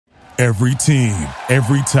Every team,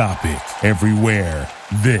 every topic, everywhere.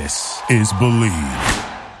 This is Believe.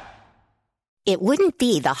 It wouldn't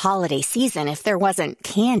be the holiday season if there wasn't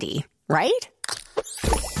candy, right?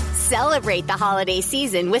 Celebrate the holiday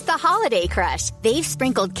season with the Holiday Crush. They've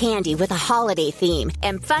sprinkled candy with a holiday theme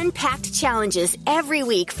and fun-packed challenges every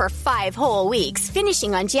week for 5 whole weeks,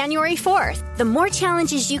 finishing on January 4th. The more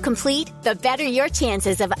challenges you complete, the better your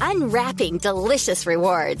chances of unwrapping delicious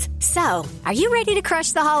rewards. So, are you ready to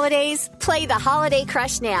crush the holidays? Play the Holiday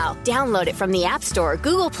Crush now. Download it from the App Store,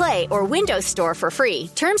 Google Play, or Windows Store for free.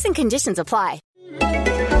 Terms and conditions apply.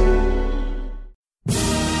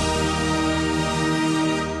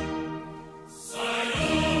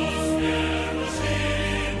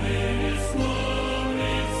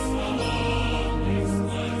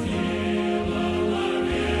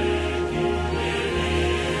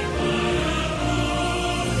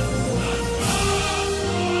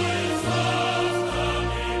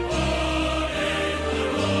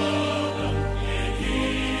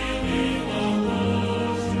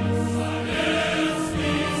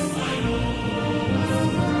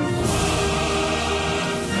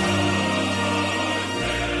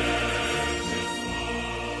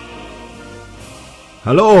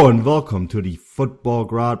 Hello and welcome to the Football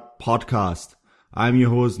Grad podcast. I'm your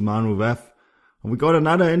host Manu Veff, and we got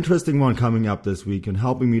another interesting one coming up this week, and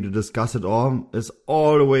helping me to discuss it all is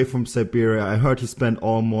all the way from Siberia. I heard he spent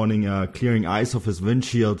all morning clearing ice off his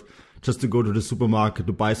windshield just to go to the supermarket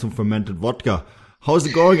to buy some fermented vodka. How's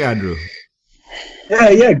it going, Andrew?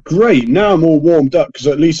 Yeah, great. Now I'm all warmed up because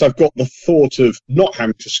at least I've got the thought of not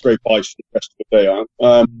having to scrape ice for the rest of the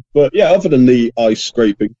day. But yeah, other than the ice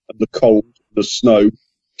scraping and the cold, the snow,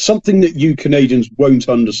 something that you Canadians won't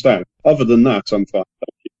understand. Other than that, I'm fine.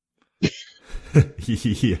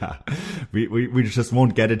 Yeah, we just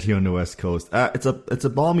won't get it here on the West Coast. It's a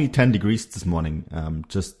balmy 10 degrees this morning.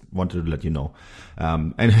 Just wanted to let you know.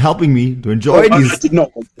 And helping me to enjoy these. I did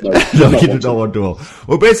not want to know. No, you did not want to know.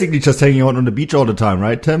 We're basically just hanging out on the beach all the time,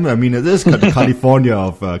 right, Tim? I mean, it is the California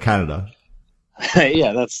of Canada.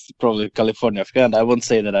 Yeah, that's probably California of Canada. I won't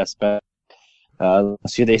say that I spent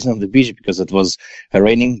last few days on the beach because it was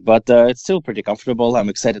raining, but it's still pretty comfortable. I'm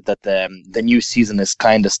excited that the new season is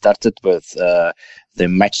kind of started with the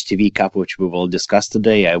Match TV Cup, which we will discuss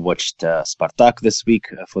today. I watched Spartak this week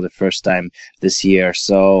for the first time this year,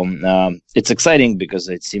 so it's exciting because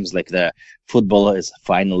it seems like the football is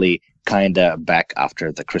finally kind of back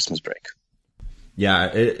after the Christmas break. Yeah,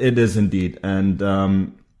 it is indeed, and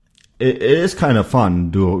it is kind of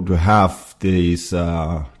fun to have these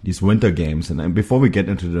winter games. And before we get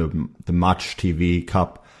into the Match TV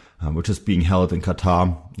Cup, which is being held in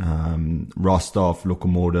Qatar, Rostov,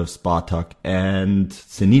 Lokomotiv, Spartak, and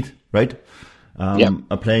Zenit, right?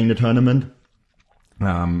 Are playing the tournament.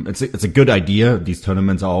 It's a good idea. These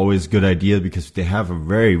tournaments are always a good idea because they have a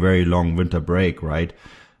very, very long winter break, right?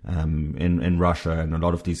 In Russia and a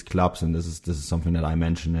lot of these clubs. And this is something that I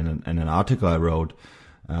mentioned in an article I wrote.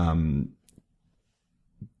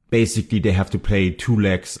 Basically, they have to play 2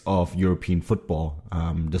 legs of European football.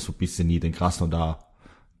 This would be Zenit and Krasnodar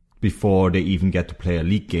before they even get to play a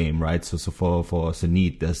league game, right? So for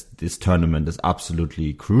Zenit, this tournament is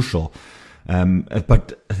absolutely crucial.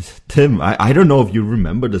 But Tim, I don't know if you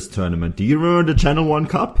remember this tournament. Do you remember the Channel One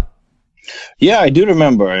Cup? Yeah, I do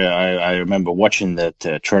remember. I remember watching that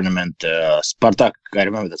tournament. Spartak, I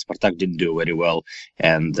remember that Spartak didn't do very well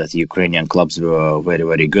and that the Ukrainian clubs were very,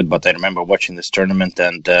 very good. But I remember watching this tournament.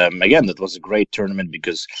 And again, that was a great tournament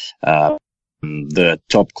because the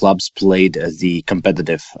top clubs played the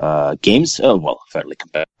competitive games. Fairly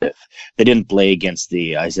competitive. They didn't play against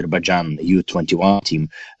the Azerbaijan U21 team.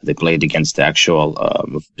 They played against the actual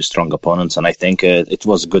strong opponents. And I think it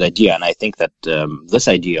was a good idea. And I think that this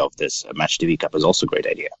idea of this Match TV Cup is also a great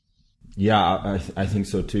idea. Yeah, I think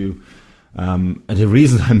so too. And the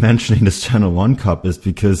reason I'm mentioning this Channel One Cup is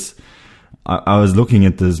because I was looking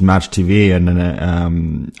at this Match TV and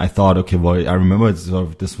then I thought, okay, well, I remember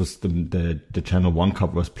this was the Channel One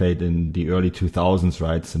Cup was played in the early 2000s,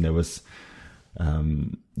 right? And there was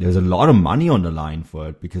a lot of money on the line for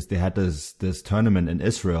it because they had this tournament in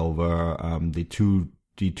Israel where the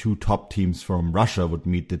two top teams from Russia would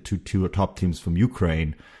meet the two top teams from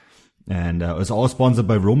Ukraine. And it was all sponsored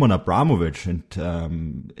by Roman Abramovich. And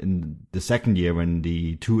in the second year, when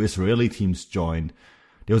the 2 Israeli teams joined,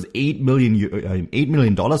 there was $8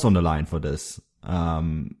 million on the line for this,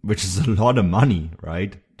 which is a lot of money,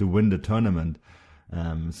 right, to win the tournament.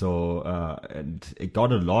 And it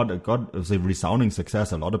was a resounding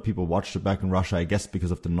success. A lot of people watched it back in Russia, I guess,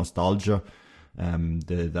 because of the nostalgia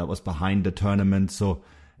that was behind the tournament. So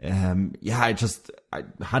I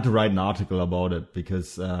had to write an article about it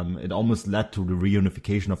because it almost led to the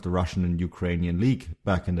reunification of the Russian and Ukrainian league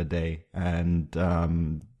back in the day. And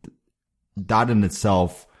that in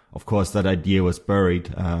itself, of course, that idea was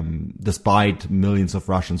buried, despite millions of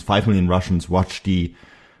Russians, 5 million Russians watched the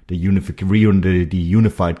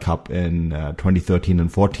Unified Cup in 2013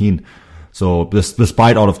 and 14. So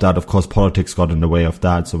despite all of that, of course, politics got in the way of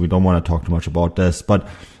that. So we don't want to talk too much about this. But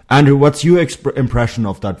Andrew, what's your impression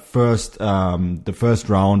of that the first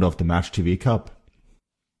round of the Match TV Cup?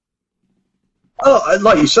 Oh,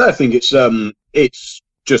 like you say, I think it's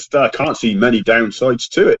just I can't see many downsides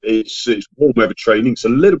to it. It's warm weather training. It's a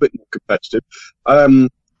little bit more competitive.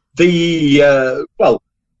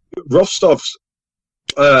 Rostov's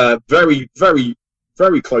very, very,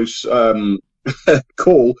 very close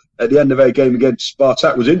call at the end of a game against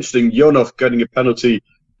Spartak was interesting. Yonov getting a penalty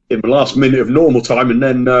in the last minute of normal time, and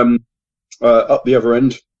then up the other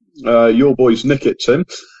end, your boys nick it, Tim,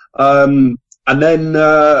 and then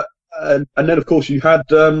of course you had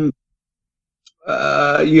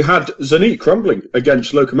Zenit crumbling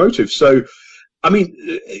against Lokomotiv. So, I mean,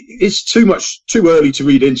 it's too early to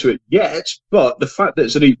read into it yet. But the fact that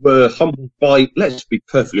Zenit were humbled by, let's be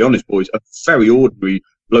perfectly honest, boys, a very ordinary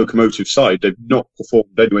Lokomotiv side. They've not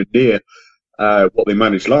performed anywhere near what they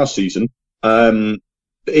managed last season. I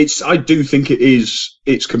do think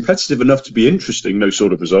it's competitive enough to be interesting, those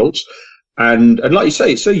sort of results. And like you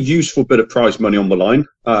say, it's a useful bit of prize money on the line.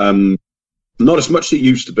 Not as much as it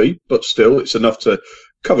used to be, but still, it's enough to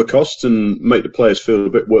cover costs and make the players feel a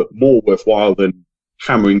bit more worthwhile than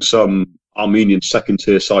hammering some Armenian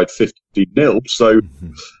second-tier side 50-0. So,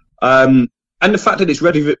 and the fact that it's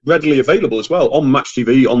readily available as well on Match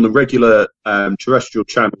TV, on the regular terrestrial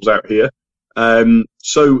channels out here.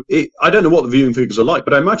 So I don't know what the viewing figures are like,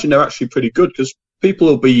 but I imagine they're actually pretty good because people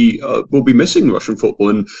will be missing Russian football,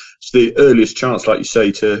 and it's the earliest chance, like you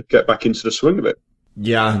say, to get back into the swing of it.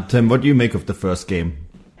 Yeah, Tim, what do you make of the first game?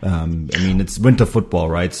 I mean, it's winter football,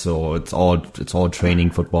 right? So it's all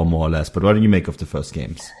training football more or less. But what do you make of the first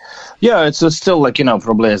games? Yeah, it's still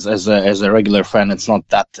probably as a regular fan, it's not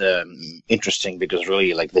that interesting because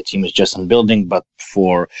really the team is just in building. But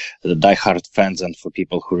for the diehard fans and for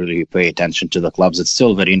people who really pay attention to the clubs, it's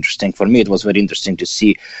still very interesting. For me, it was very interesting to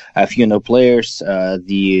see a few new players.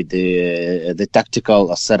 The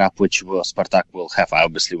tactical setup which Spartak will have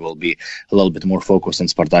obviously will be a little bit more focused on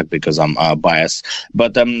Spartak because I'm biased.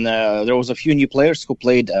 But there was a few new players who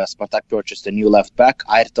played. Spartak purchased a new left back,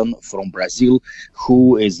 Ayrton from Brazil,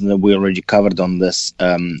 who is we already covered on this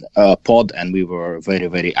pod, and we were very,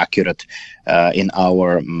 very accurate in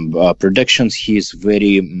our predictions. He's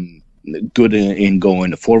very good in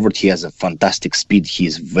going forward. He has a fantastic speed.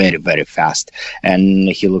 He's very, very fast, and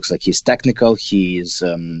he looks like he's technical. He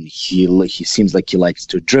seems like he likes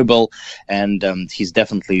to dribble, and he's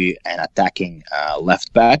definitely an attacking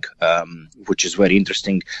left back, which is very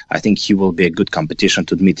interesting. I think he will be a good competition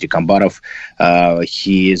to Dmitry Kambarov.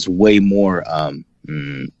 He is way more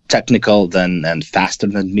technical and faster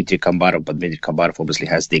than Dmitry Kambarov, but Dmitry Kambarov obviously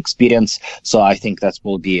has the experience, so I think that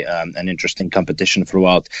will be an interesting competition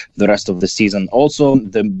throughout the rest of the season. Also,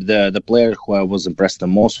 the player who I was impressed the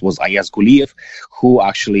most was Ayaz Guliev, who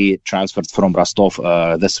actually transferred from Rostov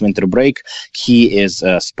this winter break. He is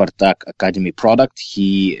a Spartak Academy product.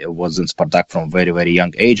 He was in Spartak from very, very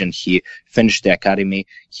young age, and he finished the academy.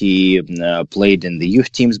 He played in the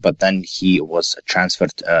youth teams, but then he was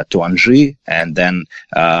transferred to Angers, and then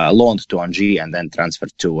loaned to Angers, and then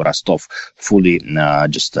transferred to Rostov fully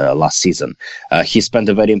just last season. He spent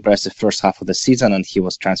a very impressive first half of the season, and he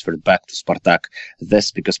was transferred back to Spartak.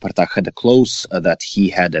 This because Spartak had a clause that he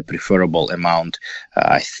had a preferable amount,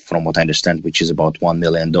 from what I understand, which is about $1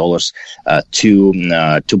 million,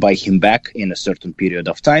 to buy him back in a certain period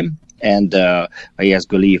of time. And Ayaz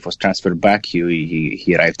Guliev was transferred back.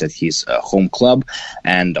 He arrived at his home club,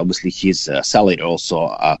 and obviously his salary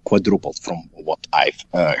also quadrupled from what I've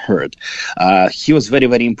heard. He was very,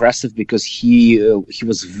 very impressive because he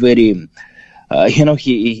was very. The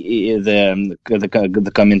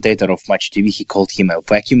commentator of Match TV, he called him a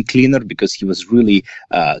vacuum cleaner because he was really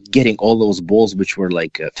getting all those balls which were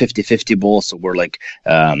like 50-50 balls, so were like.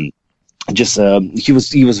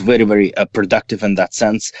 He was very, very productive in that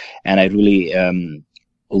sense, and I really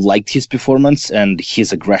liked his performance and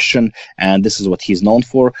his aggression, and this is what he's known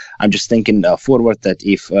for. I'm just thinking forward that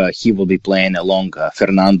if he will be playing along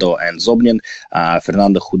Fernando and Zobnin,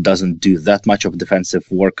 Fernando who doesn't do that much of defensive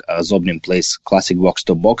work, Zobnin plays classic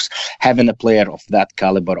box-to-box, having a player of that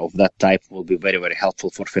caliber, of that type, will be very, very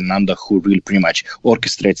helpful for Fernando, who really pretty much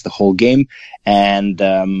orchestrates the whole game. And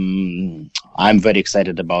I'm very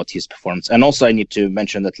excited about his performance. And also I need to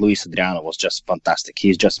mention that Luis Adriano was just fantastic.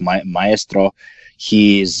 He's just maestro.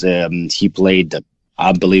 He played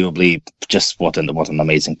unbelievably. Just what an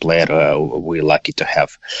amazing player we're lucky to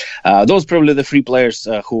have. Those probably the three players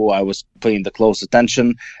who I was paying the close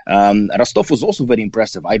attention. Rostov was also very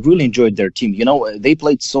impressive. I really enjoyed their team. They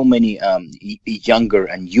played so many younger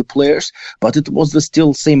and new players, but it was the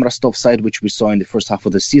still same Rostov side which we saw in the first half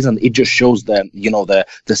of the season. It just shows the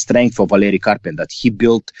strength of Valery Karpin, that he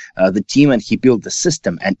built the team and he built the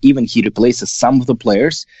system, and even he replaces some of the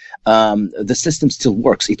players. The system still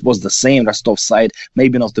works. It was the same Rostov side,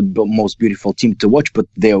 maybe not the most beautiful team to watch, but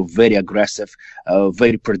they are very aggressive,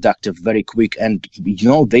 very productive, very quick, and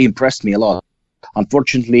they impressed me a lot.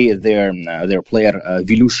 Unfortunately, their player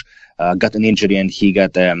Vilush got an injury and he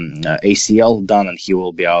got ACL done, and he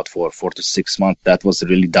will be out for 4 to 6 months. That was a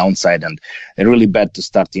really downside and really bad to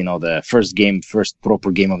start, the first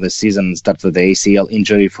proper game of the season, start with the ACL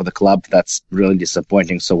injury for the club. That's really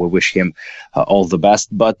disappointing. So we wish him all the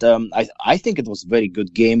best. But I think it was a very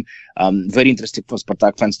good game. Very interesting for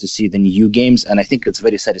Spartak fans to see the new games. And I think it's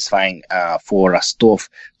very satisfying for Rostov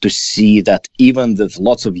to see that even with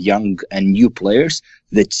lots of young and new players,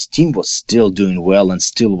 the team was still doing well and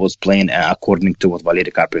still was playing according to what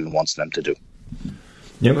Valery Karpin wants them to do.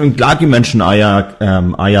 Yeah, I'm glad you mentioned Ayas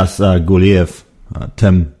Guliev,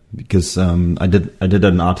 Tim, because I did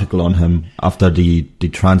an article on him after the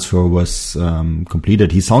transfer was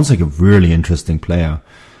completed. He sounds like a really interesting player.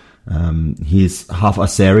 He's half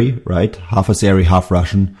Azeri, right? Half Azeri, half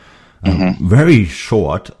Russian. Very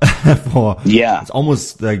short it's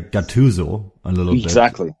almost like Gattuso a little bit.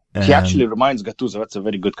 Exactly. He actually reminds Gattuso. That's a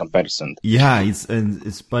very good comparison. Yeah, it's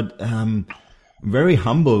very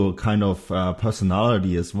humble kind of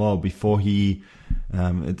personality as well. Before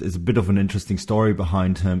it's a bit of an interesting story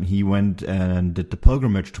behind him. He went and did the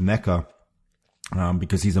pilgrimage to Mecca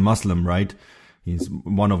because he's a Muslim, right? He's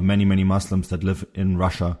one of many, many Muslims that live in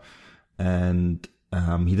Russia. And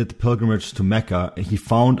he did the pilgrimage to Mecca. He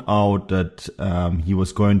found out that he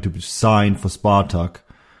was going to sign for Spartak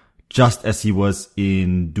just as he was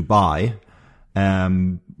in Dubai,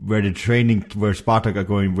 where Spartak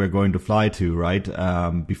were going to fly to, right?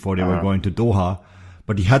 Before they were going to Doha.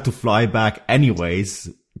 But he had to fly back anyways,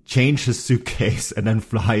 change his suitcase, and then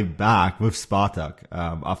fly back with Spartak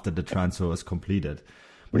after the transfer was completed.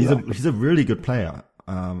 But he's a really good player.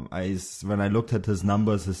 When I looked at his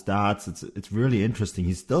numbers, his stats, it's really interesting.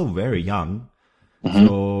 He's still very young.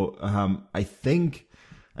 So I think,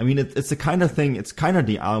 it's the kind of thing, it's kind of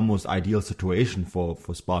the almost ideal situation for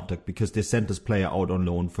Spartak, because they sent this player out on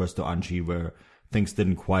loan first to Anzhi, where things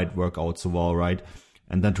didn't quite work out so well, right?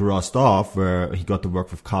 And then to Rostov, where he got to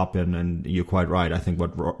work with Karpin, and you're quite right. I think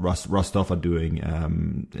what Rostov are doing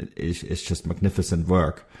is just magnificent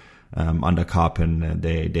work. Under Karpin,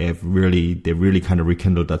 they really kind of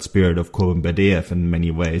rekindled that spirit of Kurban Berdeev in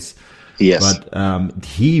many ways. Yes. But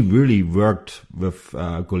he really worked with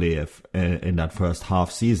Guliev in that first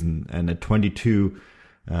half season, and at 22,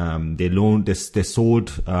 they sold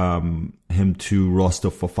him to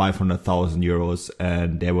Rostov for 500,000 euros,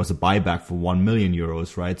 and there was a buyback for 1 million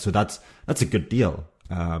euros, right? So that's a good deal.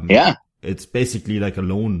 It's basically like a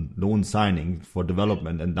loan signing for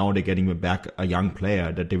development, and now they're getting back a young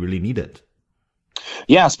player that they really needed.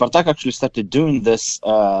 Yeah, Spartak actually started doing this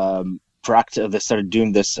They started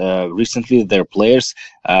doing this recently. Their players.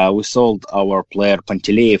 We sold our player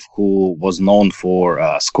Pantileev, who was known for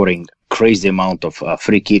scoring crazy amount of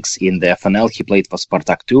free kicks in the FNL. He played for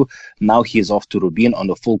Spartak too. Now he's off to Rubin on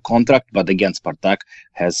a full contract, but again, Spartak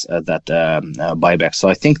has that buyback. So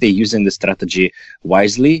I think they're using the strategy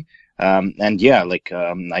wisely. I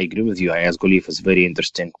agree with you. Ayas Guliev is a very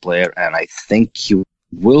interesting player, and I think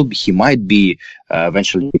he might be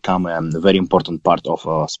eventually become a very important part of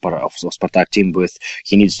Spartak team.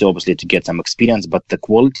 He needs to obviously to get some experience, but the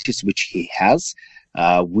qualities which he has,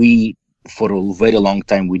 for a very long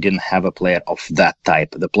time we didn't have a player of that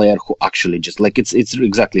type. The player who actually just it's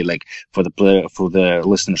exactly like for the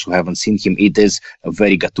listeners who haven't seen him, it is a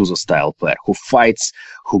very Gattuso style player who fights,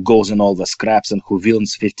 who goes in all the scraps, and who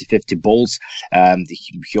wins 50-50 balls.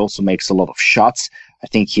 He also makes a lot of shots. I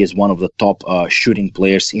think he is one of the top shooting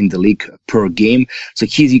players in the league per game. So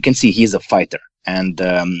you can see he's a fighter. And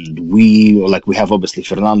we have obviously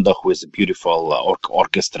Fernando, who is a beautiful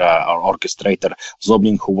orchestrator,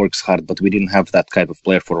 Zoblin, who works hard, but we didn't have that type of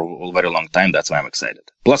player for a very long time. That's why I'm excited.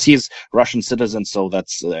 Plus, he's Russian citizen, so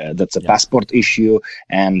that's a passport issue,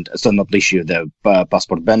 and so not the issue, the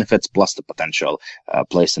passport benefits plus the potential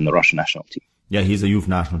place in the Russian national team. Yeah, he's a youth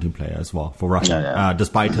national team player as well for Russia.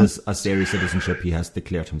 Despite his Azeri citizenship, he has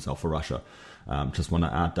declared himself for Russia. Just want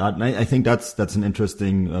to add that. And I think that's an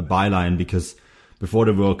interesting byline, because before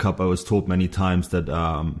the World Cup, I was told many times that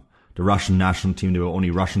the Russian national team, there were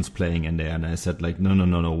only Russians playing in there. And I said, like,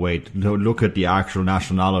 no, wait. Look at the actual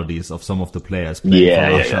nationalities of some of the players playing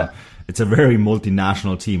for Russia. Yeah. It's a very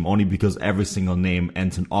multinational team. Only because every single name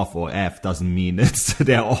ends in off or F doesn't mean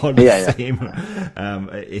they're all the same.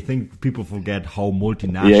 I think people forget how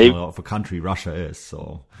multinational of a country Russia is.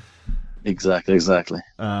 So exactly.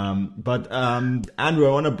 But Andrew,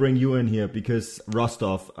 I want to bring you in here because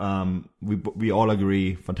Rostov, we all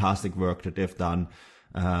agree, fantastic work that they've done.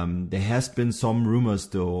 There has been some rumors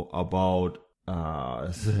though about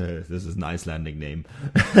this is an Icelandic name,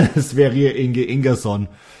 Sverrir Inge Ingason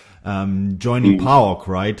joining PAOK,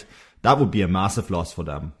 right? That would be a massive loss for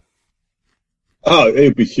them. Oh, it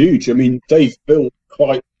would be huge. I mean, they've built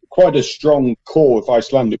quite a strong core of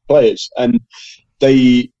Icelandic players, and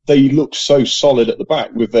they look so solid at the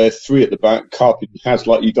back with their three at the back. Karpin has,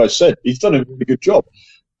 like you guys said, he's done a really good job.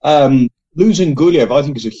 Losing Gulyev, I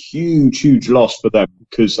think, is a huge loss for them,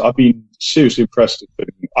 because I've been seriously impressed with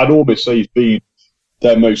him. I'd almost say he's been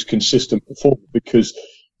their most consistent performer, because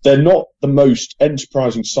they're not the most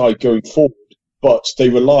enterprising side going forward, but they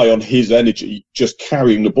rely on his energy just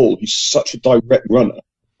carrying the ball. He's such a direct runner.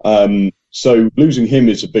 So losing him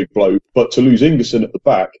is a big blow, but to lose Ingerson at the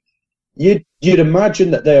back, you'd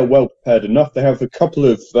imagine that they are well prepared enough. They have a couple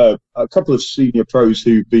of senior pros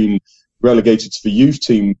who've been relegated to the youth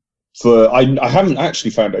team for, I haven't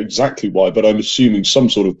actually found out exactly why, but I'm assuming some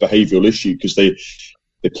sort of behavioural issue, because they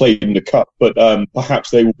played in the cup, but perhaps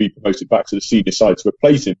they will be promoted back to the senior side to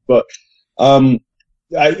replace him. But a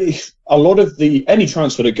lot of any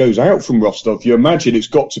transfer that goes out from Rostov, you imagine it's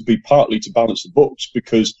got to be partly to balance the books,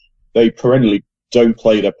 because they perennially don't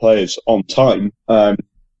play their players on time.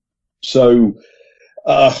 So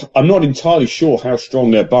I'm not entirely sure how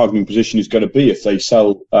strong their bargaining position is going to be if they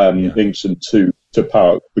sell Ingerson to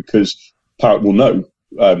PAOK, because PAOK will know.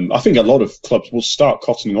 I think a lot of clubs will start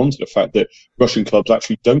cottoning on to the fact that Russian clubs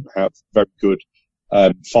actually don't have very good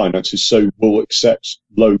finances, so will accept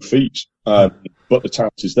low fees. But the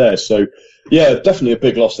talent is there. So, yeah, definitely a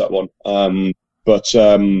big loss, that one. But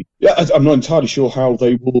I'm not entirely sure how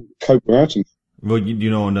they will cope without him. Well, you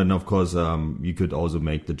know, and then, of course, you could also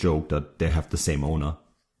make the joke that they have the same owner.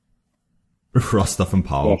 Rostov and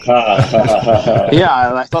PAOK.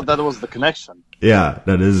 Yeah, I thought that was the connection. Yeah,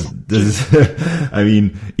 this is, I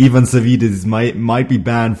mean, Ivan Savidis might be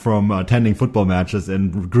banned from attending football matches in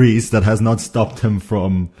Greece. That has not stopped him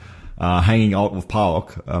from hanging out with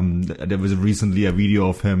PAOK. There was recently a video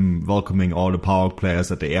of him welcoming all the PAOK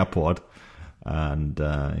players at the airport. And,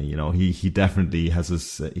 he definitely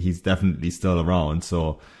he's definitely still around.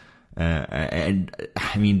 So, and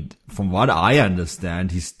I mean, from what I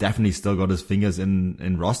understand, he's definitely still got his fingers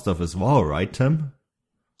in Rostov as well, right, Tim?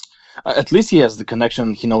 At least he has the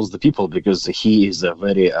connection. He knows the people, because he is a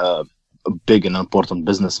very big and important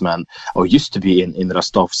businessman, or used to be in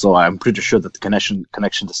Rostov. So I'm pretty sure that the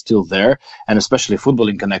connection is still there, and especially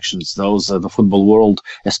footballing connections. Those the football world,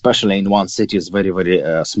 especially in one city, is very very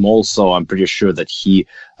small. So I'm pretty sure that he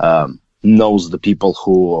knows the people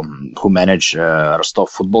who manage Rostov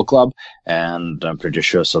Football Club, and I'm pretty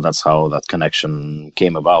sure. So that's how that connection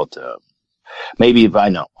came about. Maybe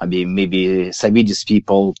maybe Savidis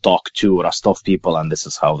people talk to Rostov people, and this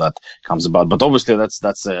is how that comes about. But obviously,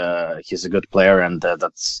 that's he's a good player, and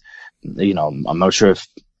that's, I'm not sure if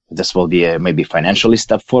this will be maybe financially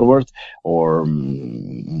step forward, or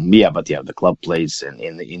the club plays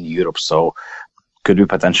in Europe, so could be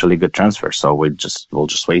potentially good transfer. So we'll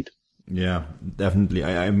just wait. Yeah, definitely.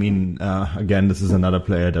 I mean, again, this is another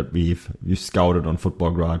player that we've scouted on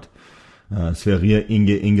Footballgrad. Sverrir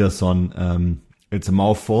Inge Ingerson. It's a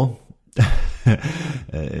mouthful. I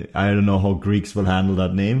don't know how Greeks will handle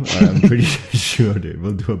that name. I'm pretty sure they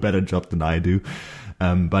will do a better job than I do.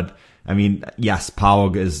 But I mean, yes,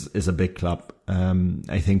 PAOK is a big club.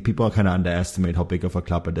 I think people kind of underestimate how big of a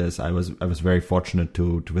club it is. I was very fortunate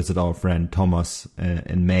to visit our friend Thomas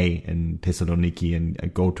in May in Thessaloniki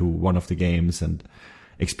and go to one of the games and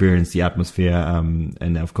experience the atmosphere.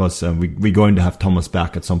 And of course, we're going to have Thomas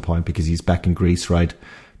back at some point, because he's back in Greece, right?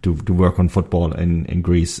 To work on football in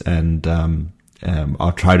Greece. And,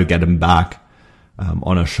 I'll try to get him back,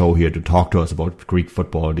 on a show here to talk to us about Greek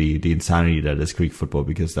football, the insanity that is Greek football,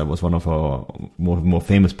 because that was one of our more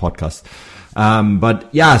famous podcasts. But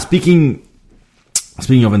yeah, speaking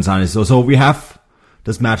of insanity, so we have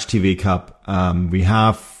this Match TV Cup.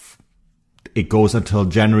 It goes until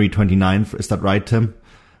January 29th. Is that right, Tim?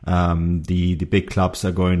 The big clubs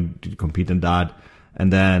are going to compete in that.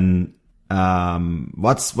 And then,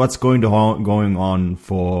 what's going on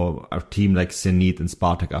for a team like Zenit and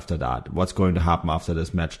Spartak after that? What's going to happen after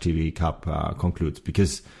this Match TV Cup concludes?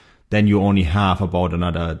 Because then you only have about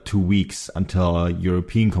another 2 weeks until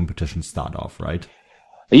European competitions start off, right?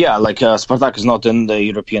 Yeah, like Spartak is not in the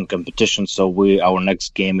European competition, so our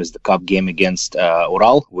next game is the cup game against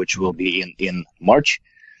Ural, which will be in March.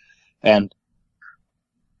 And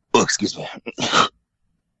excuse me.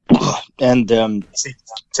 And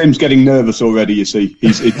Tim's getting nervous already. You see,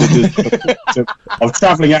 I'm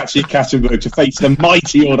travelling out to Ekaterinburg to face the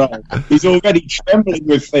mighty Ural. He's already trembling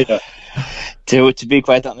with fear. To be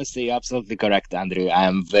quite honest, you're absolutely correct, Andrew. I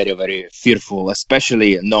am very, very fearful,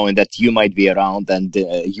 especially knowing that you might be around and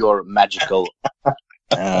your magical.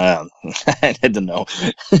 I don't know.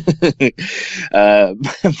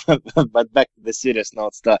 But back to the serious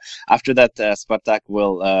notes. After that, Spartak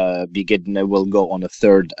will go on a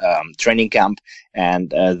third training camp, and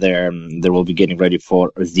they will be getting ready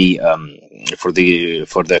for the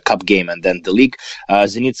cup game and then the league.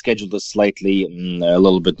 Zenit schedule is slightly a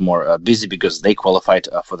little bit more busy because they qualified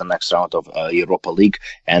for the next round of Europa League,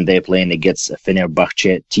 and they're playing against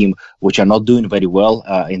Fenerbahce team, which are not doing very well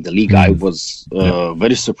in the league. I was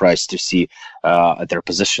very surprised to see their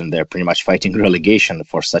position. They're pretty much fighting relegation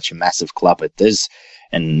for such a massive club. It is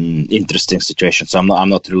an interesting situation. So I'm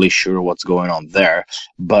not really sure what's going on there.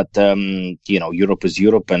 But Europe is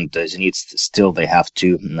Europe, and Zenit still they have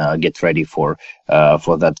to get ready for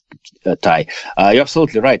that tie. You're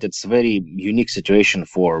absolutely right. It's a very unique situation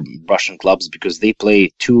for Russian clubs because they play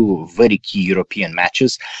two very key European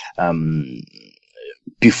matches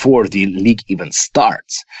before the league even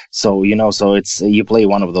starts. So it's you play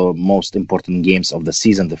one of the most important games of the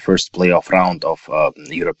season, the first playoff round of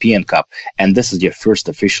the European Cup, and this is your first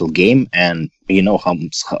official game. And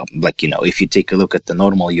if you take a look at the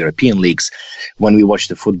normal European leagues, when we watch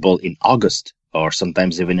the football in August or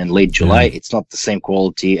sometimes even in late July, it's not the same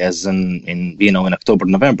quality as in October,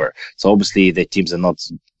 November. So obviously the teams are not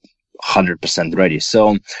 100% ready.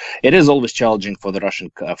 So it is always challenging for the Russian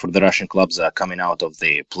clubs coming out of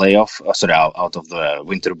the out of the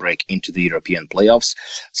winter break into the European playoffs.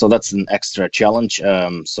 So that's an extra challenge.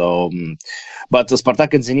 But the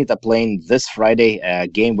Spartak and Zenit are playing this Friday a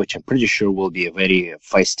game, which I'm pretty sure will be a very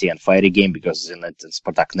feisty and fiery game because Zenit and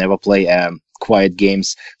Spartak never play quiet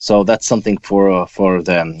games. So that's something for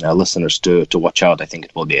the listeners to watch out. I think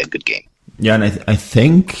it will be a good game. Yeah, and I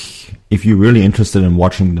think if you're really interested in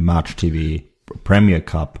watching the Match TV Premier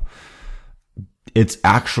Cup, it's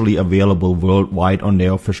actually available worldwide on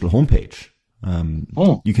their official homepage.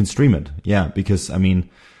 You can stream it. Yeah, because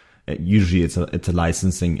usually it's a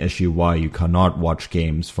licensing issue why you cannot watch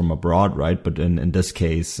games from abroad, right? But in this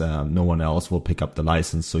case, no one else will pick up the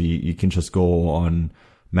license, so you can just go on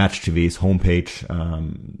Match TV's homepage.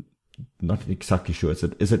 Not exactly sure.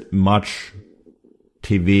 Is it Match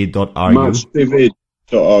TV.ru?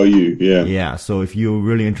 MatchTV.ru, yeah. Yeah, so if you're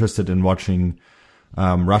really interested in watching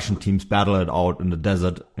Russian teams battle it out in the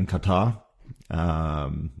desert in Qatar,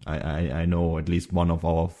 I know at least one of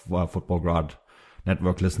our Footballgrad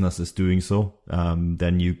network listeners is doing so,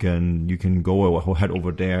 then you can head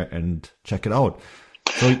over there and check it out.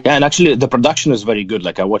 So, yeah, and actually the production is very good.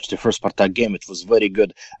 Like I watched the first Spartak game, it was very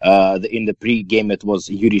good. In the pre-game, it was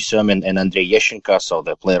Yuri Semin and Andrei Yeshenko, so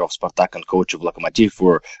the player of Spartak and coach of Lokomotiv,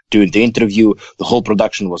 were doing the interview. The whole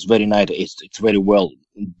production was very nice. It's very well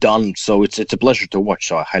done, so it's a pleasure to watch.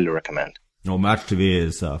 So I highly recommend. No, Match TV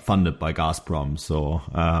is funded by Gazprom, so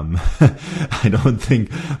I don't think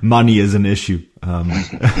money is an issue.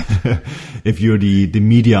 If you're the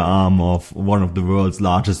media arm of one of the world's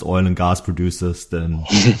largest oil and gas producers, then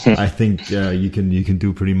I think you can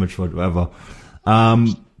do pretty much whatever.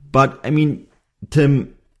 But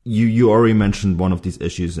Tim, you already mentioned one of these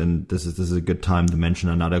issues, and this is a good time to mention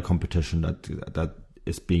another competition that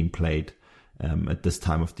is being played at this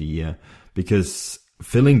time of the year, because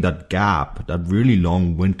filling that gap, that really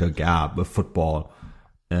long winter gap with football,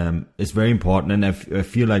 is very important. And I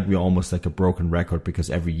feel like we're almost like a broken record because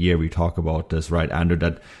every year we talk about this, right, Andrew,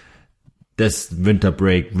 that this winter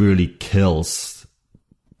break really kills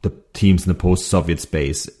the teams in the post-Soviet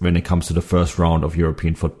space when it comes to the first round of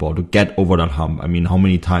European football to get over that hump. How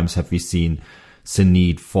many times have we seen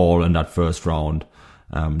Zenit fall in that first round?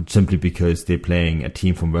 Simply because they're playing a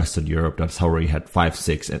team from Western Europe that's already had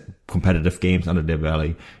 5-6 competitive games under their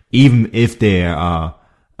belly. Even if they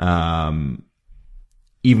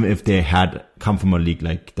had come from a league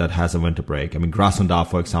like that has a winter break. Krasnodar,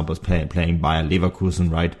 for example, is playing Bayer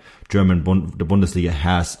Leverkusen, right? The Bundesliga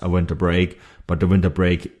has a winter break, but the winter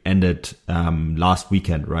break ended last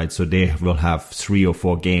weekend, right? So they will have 3 or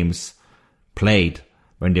 4 games played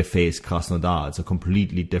when they face Krasnodar. It's a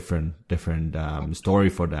completely different story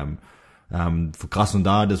for them. For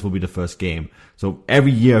Krasnodar, this will be the first game. So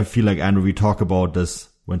every year I feel like, Andrew, we talk about this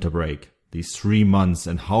winter break, these 3 months,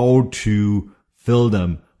 and how to fill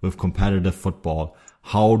them with competitive football,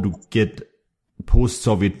 how to get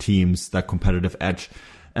post-Soviet teams that competitive edge.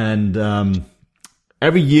 And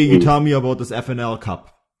every year you tell me about this FNL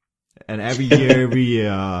Cup, and every year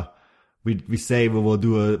we say we will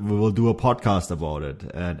do a podcast about it,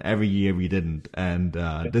 and every year we didn't, and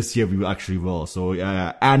this year we actually will. So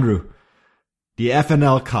Andrew, the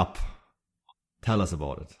FNL Cup, tell us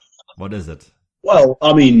about it. What is it? Well,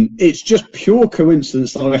 I mean, it's just pure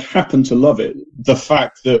coincidence that I happen to love it. The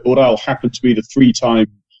fact that Ural happened to be the 3-time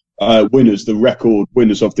winners, the record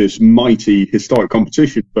winners of this mighty historic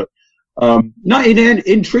competition. But no,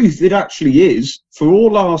 in truth, it actually is. For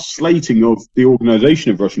all our slating of the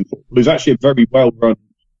organisation of Russian football, it's actually a very well-run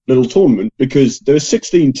little tournament because there are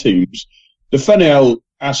 16 teams. The FNL,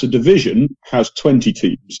 as a division, has 20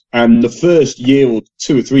 teams. And the first year or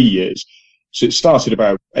 2 or 3 years, so it started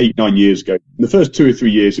about 8-9 years ago. In the first 2 or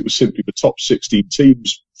 3 years, it was simply the top 16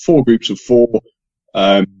 teams, 4 groups of 4.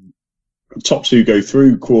 Top 2 go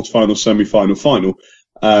through, quarterfinal, semi-final, final,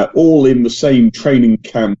 all in the same training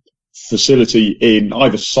camp facility in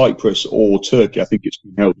either Cyprus or Turkey. I think it's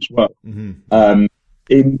been held as well. Mm-hmm.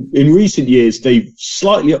 In recent years, they've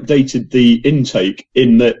slightly updated the intake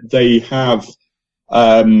in that they have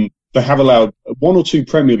allowed 1 or 2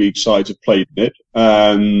 Premier League sides have played in it.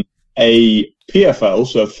 A PFL,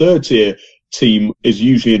 so a third tier team, is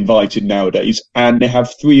usually invited nowadays, and they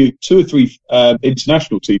have 2 or 3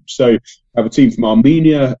 international teams. So you have a team from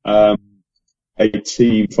Armenia, a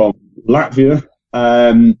team from Latvia,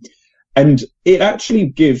 and it actually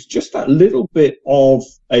gives just that little bit of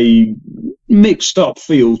a mixed up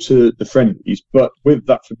feel to the friendlies, but with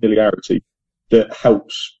that familiarity that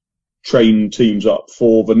helps train teams up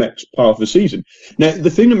for the next part of the season. Now, the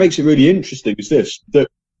thing that makes it really interesting is this, that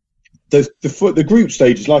the group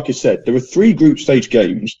stages, like I said, there are 3 group stage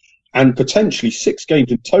games and potentially 6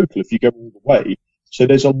 games in total if you go all the way. So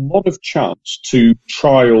there's a lot of chance to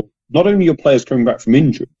trial not only your players coming back from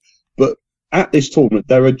injury, but at this tournament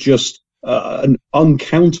there are just an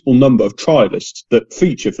uncountable number of trialists that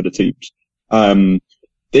feature for the teams.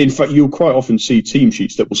 In fact, you'll quite often see team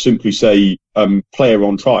sheets that will simply say player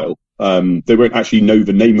on trial. They won't actually know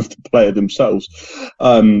the name of the player themselves.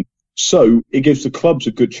 So it gives the clubs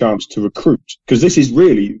a good chance to recruit, because this is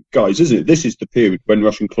really, guys, isn't it? This is the period when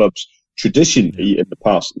Russian clubs traditionally, in the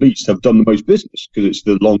past at least, have done the most business because it's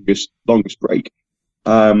the longest break.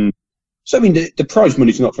 So I mean, the prize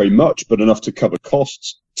money is not very much, but enough to cover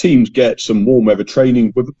costs. Teams get some warm weather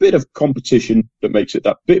training with a bit of competition that makes it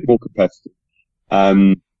that bit more competitive.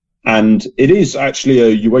 And it is actually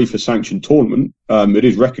a UEFA sanctioned tournament. It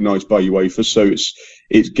is recognised by UEFA, so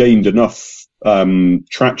it's gained enough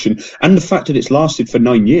traction, and the fact that it's lasted for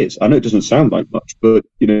 9 years. I know it doesn't sound like much, but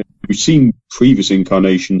we've seen previous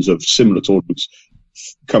incarnations of similar tournaments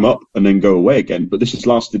come up and then go away again, but this has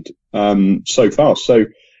lasted so far. So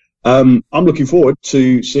I'm looking forward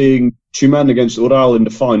to seeing Tyumen against Ural in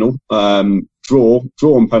the final. Draw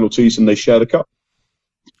on penalties, and they share the cup.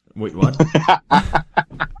 Wait, what?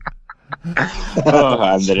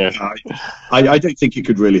 I don't think it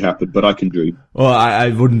could really happen, but I can dream. Well, I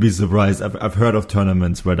wouldn't be surprised. I've heard of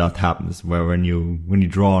tournaments where that happens, where when you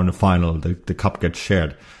draw in the final, the cup gets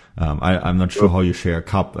shared. I'm not sure how you share a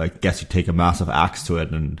cup. I guess you take a massive axe to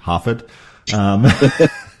it and half it.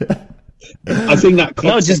 I think that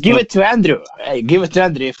no, just give it to Andrew. Give it to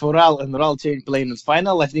Andrew. If Ural change playing in the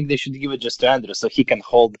final, I think they should give it just to Andrew so he can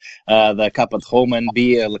hold the cup at home and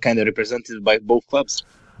be kind of represented by both clubs.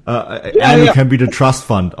 Andrew can be the trust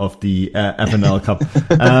fund of the FNL Cup.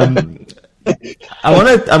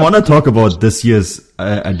 I want to talk about this year's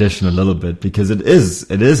edition a little bit, because it is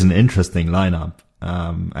an interesting lineup,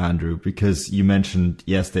 Andrew. Because you mentioned,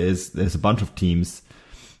 yes, there's a bunch of teams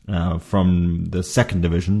from the second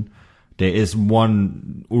division. There is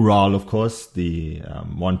one Ural, of course, the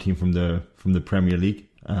one team from the Premier League.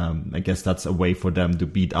 I guess that's a way for them to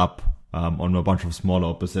beat up on a bunch of smaller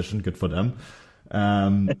opposition. Good for them.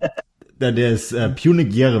 Then there's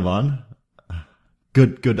Punik Yerevan,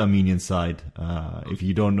 good Armenian side. If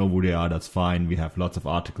you don't know who they are, that's fine. We have lots of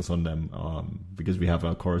articles on them because we have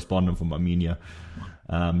a correspondent from Armenia.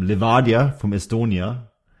 Levadia from Estonia,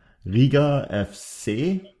 Riga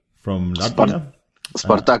FC from Latvia.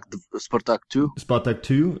 Spartak 2. Spartak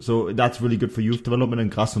 2. So that's really good for youth development, and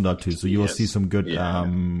Krasnodar too. So you will see some good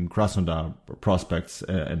Krasnodar prospects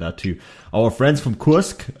in that too. Our friends from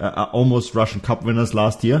Kursk, almost Russian Cup winners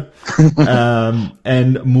last year,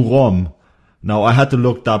 and Murom Now, I had to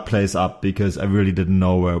look that place up because I really didn't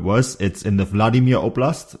know where it was. It's in the Vladimir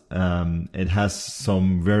Oblast. It has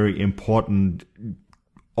some very important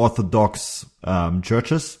Orthodox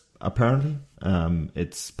churches, apparently.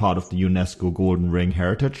 It's part of the UNESCO Golden Ring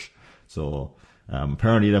Heritage. So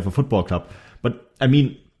apparently they have a football club. But, I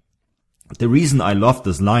mean, the reason I love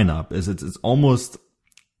this lineup is it's almost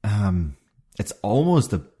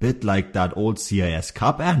a bit like that old CIS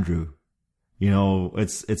Cup, Andrew. You know,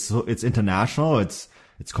 it's international. It's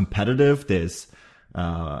competitive. There's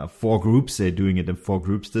 4 groups. They're doing it in 4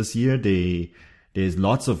 groups this year. There's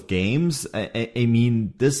lots of games. I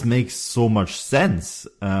mean, this makes so much sense.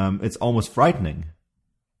 It's almost frightening.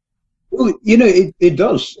 Well, you know, it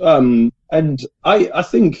does. And I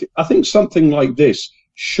think something like this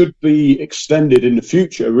should be extended in the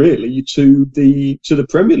future, really, to the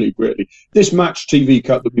Premier League. Really, this Match TV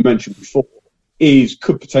Cup that we mentioned before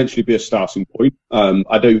could potentially be a starting point.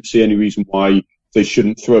 I don't see any reason why they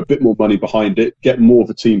shouldn't throw a bit more money behind it, get more of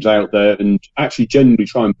the teams out there, and actually genuinely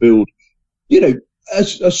try and build, you know, a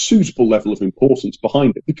suitable level of importance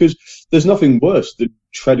behind it. Because there's nothing worse than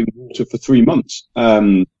treading water for 3 months.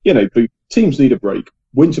 You know, the teams need a break.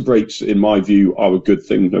 Winter breaks, in my view, are a good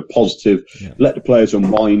thing. They're positive. Yeah. Let the players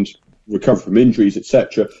unwind, recover from injuries,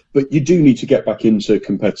 etc. But you do need to get back into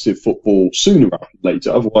competitive football sooner rather than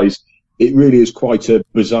later. Otherwise, it really is quite a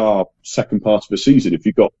bizarre second part of a season if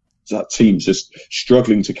you've got that teams just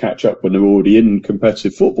struggling to catch up when they're already in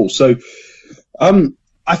competitive football. So,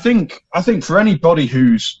 I think for anybody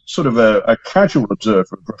who's sort of a casual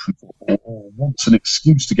observer of Russian football or wants an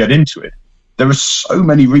excuse to get into it, there are so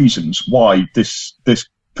many reasons why this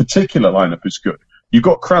particular lineup is good. You've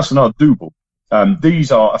got Krasnodar Dubal.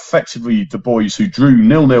 These are effectively the boys who drew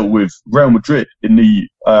 0-0 with Real Madrid in the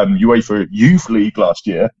UEFA Youth League last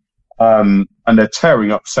year. And they're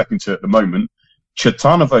tearing up second tier at the moment.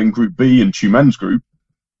 Chetanova in Group B and Tumen's group,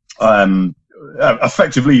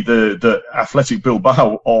 effectively the Athletic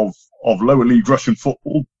Bilbao of lower league Russian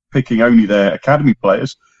football, picking only their academy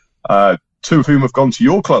players. 2 of whom have gone to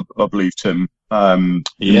your club, I believe, Tim. Two.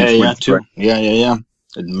 Yeah.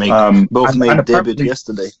 Both made debut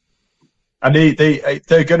yesterday. And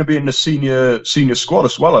they're going to be in the senior squad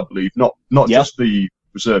as well, I believe, not just the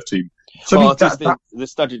reserve team. So well, they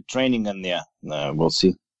started training, and we'll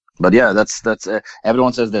see. But yeah, that's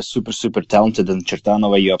everyone says they're super, super talented, and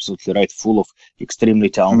Chertanova, you're absolutely right, full of extremely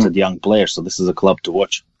talented young players. So this is a club to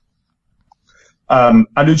watch. And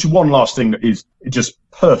there's one last thing that is just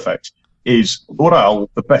perfect, is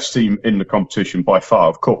Ural, the best team in the competition by far,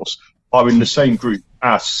 of course, are in the same group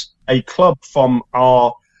as a club from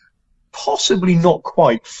our possibly not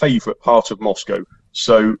quite favourite part of Moscow.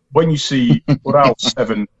 So when you see Ural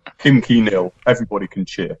 7, Khimki 0, everybody can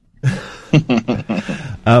cheer.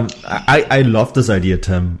 I love this idea,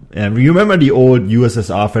 Tim. You remember the old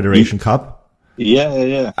USSR Federation Cup?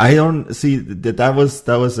 Yeah. I don't see that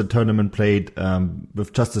was a tournament played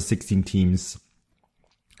with just the 16 teams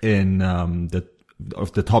in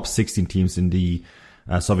the top 16 teams in the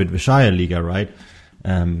Soviet Vysshaya Liga, right?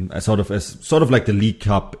 Sort of like the League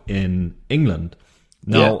Cup in England.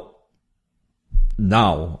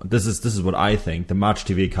 Now, this is what I think. The Match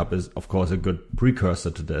TV Cup is, of course, a good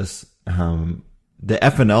precursor to this. The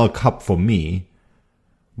FNL Cup for me,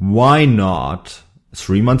 why not?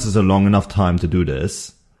 3 months is a long enough time to do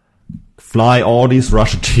this. Fly all these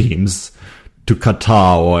Russian teams to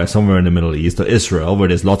Qatar or somewhere in the Middle East or Israel, where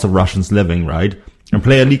there's lots of Russians living, right? And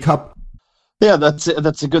play a League Cup. Yeah, that's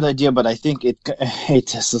a good idea, but I think it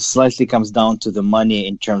slightly comes down to the money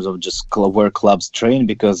in terms of just where clubs train,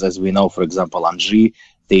 because as we know, for example, Angers,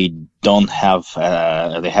 they don't have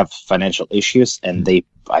they have financial issues, and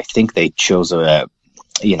I think they chose a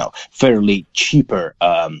fairly cheaper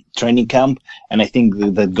training camp, and I think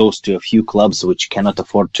that goes to a few clubs which cannot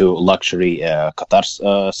afford to luxury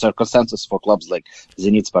Qatar circumstances. For clubs like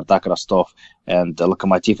Zenit, Spartak, Rostov, and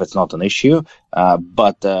Lokomotiv, it's not an issue,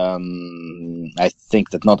 but I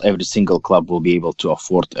think that not every single club will be able to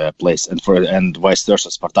afford a place, and vice versa.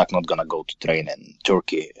 Spartak not gonna go to train in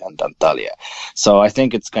Turkey and Antalya, so I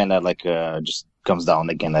think it's kind of like just comes down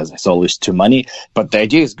again, as always, to money. But the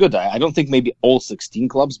idea is good. I don't think maybe all 16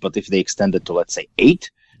 clubs, but if they extend it to, let's say, 8,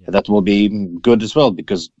 that will be good as well,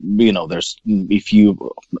 because there's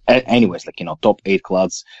top 8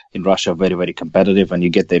 clubs in Russia are very, very competitive, and you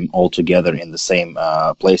get them all together in the same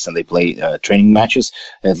place and they play training matches.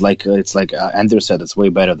 It's like Andrew said, it's way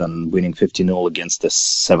better than winning 50-0 against the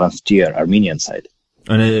 7th tier Armenian side.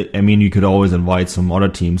 And I mean, you could always invite some other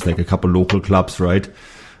teams, like a couple local clubs, right?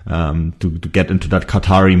 To get into that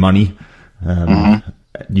Qatari money.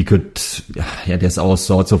 You could, there's all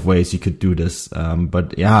sorts of ways you could do this.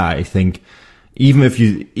 But yeah, I think even if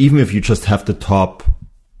you just have the top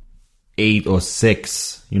 8 or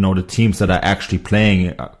 6, the teams that are actually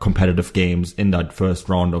playing competitive games in that first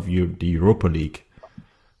round of the Europa League,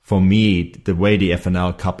 for me, the way the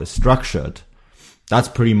FNL Cup is structured, that's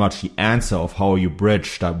pretty much the answer of how you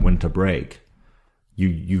bridge that winter break.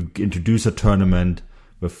 You introduce a tournament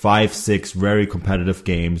with 5-6 very competitive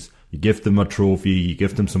games. You give them a trophy, you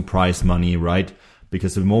give them some prize money, right?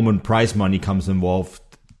 Because the moment prize money comes involved,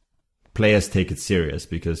 players take it serious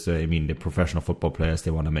because, the professional football players,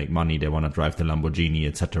 they want to make money, they want to drive the Lamborghini,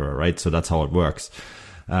 etc., right? So that's how it works.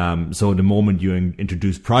 So the moment you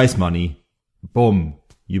introduce prize money, boom,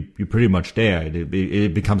 you're pretty much there.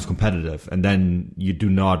 It becomes competitive. And then you do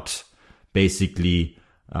not basically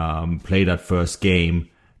play that first game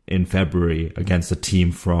in February against a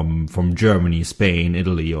team from Germany, Spain,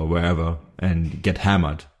 Italy, or wherever and get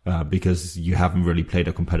hammered because you haven't really played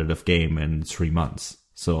a competitive game in 3 months.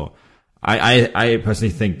 So I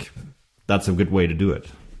personally think that's a good way to do it.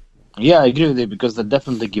 Yeah, I agree with you because that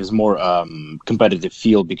definitely gives more competitive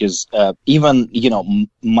feel because even,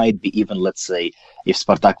 might be even, let's say, if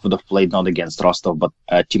Spartak would have played not against Rostov, but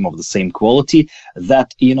a team of the same quality,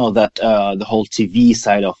 that, the whole TV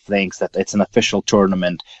side of things, that it's an official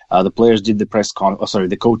tournament, the players did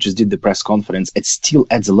the coaches did the press conference, it still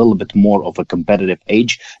adds a little bit more of a competitive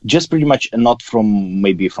edge, just pretty much not from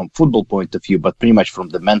football point of view, but pretty much from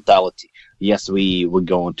the mentality. Yes, we're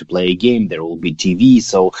going to play a game. There will be TV.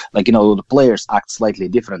 So, the players act slightly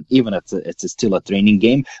different, even if it's still a training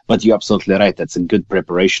game. But you're absolutely right. That's a good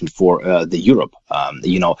preparation for the Europe.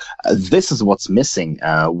 This is what's missing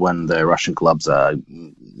when the Russian clubs are,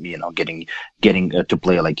 getting to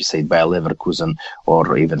play, like you say, Bayer Leverkusen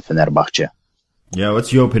or even Fenerbahce. Yeah,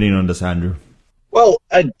 what's your opinion on this, Andrew? Well,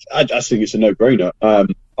 I think it's a no-brainer. I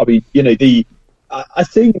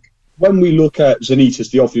think when we look at Zenit as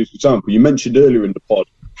the obvious example, you mentioned earlier in the pod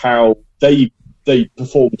how they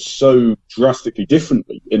performed so drastically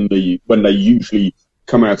differently when they usually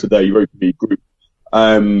come out of their Europa League group.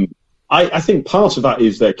 I think part of that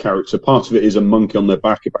is their character, part of it is a monkey on their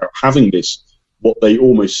back about having this, what they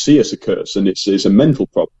almost see as a curse, and it's a mental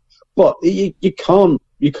problem. But you can't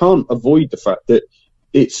avoid the fact that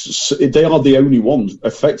they are the only ones,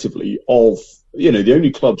 effectively, of the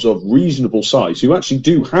only clubs of reasonable size who actually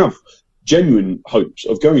do have genuine hopes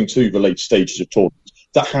of going to the late stages of tournaments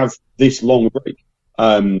that have this long break.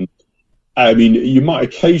 You might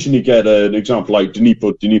occasionally get an example like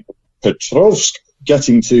Dnipropetrovsk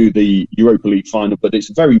getting to the Europa League final, but it's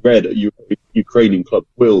very rare that a Ukrainian club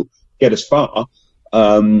will get as far.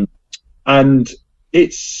 I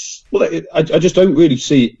just don't really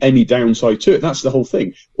see any downside to it. That's the whole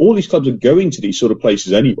thing. All these clubs are going to these sort of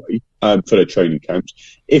places anyway for their training camps.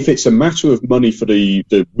 If it's a matter of money for the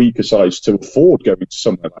weaker sides to afford going to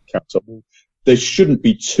somewhere like Qatar, they shouldn't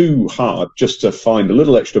be too hard just to find a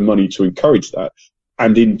little extra money to encourage that.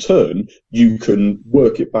 And in turn, you can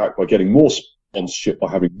work it back by getting more sponsorship, by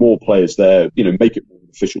having more players there, make it more an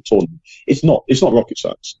official tournament. It's not rocket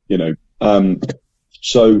science,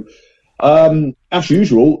 as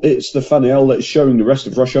usual, it's the FNL that is showing the rest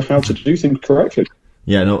of Russia how to do things correctly.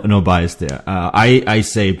 Yeah, no bias there. I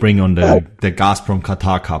say bring on the Gazprom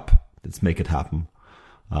Qatar Cup. Let's make it happen.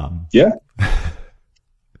 Yeah.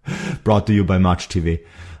 Brought to you by Match TV.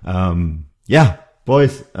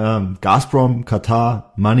 Boys, Gazprom, Qatar,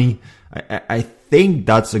 money. I think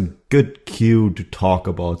that's a good cue to talk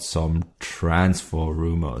about some transfer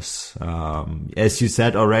rumors. As you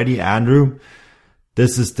said already, Andrew,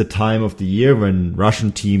 this is the time of the year when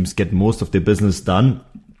Russian teams get most of their business done.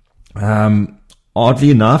 Oddly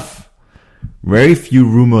enough, very few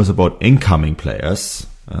rumors about incoming players,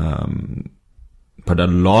 but a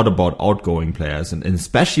lot about outgoing players, and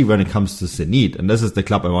especially when it comes to Zenit. And this is the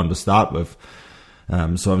club I want to start with.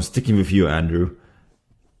 So I'm sticking with you, Andrew.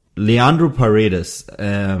 Leandro Paredes,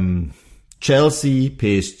 Chelsea,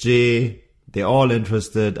 PSG, they're all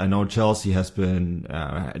interested. I know Chelsea has been,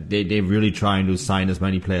 they're really trying to sign as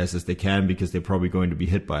many players as they can because they're probably going to be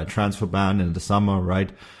hit by a transfer ban in the summer, right?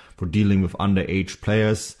 For dealing with underage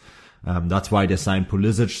players. That's why they signed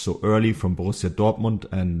Pulisic so early from Borussia Dortmund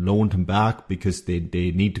and loaned him back because they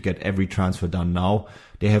need to get every transfer done now.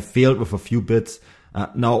 They have failed with a few bits.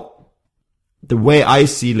 Now, the way I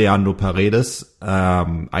see Leandro Paredes,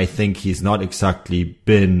 I think he's not exactly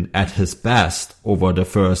been at his best over the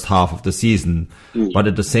first half of the season, but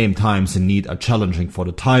at the same time, Zenit are challenging for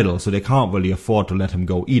the title, so they can't really afford to let him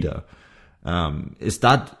go either. Is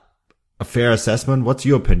that a fair assessment? What's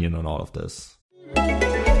your opinion on all of this?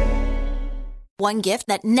 One gift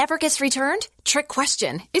that never gets returned? Trick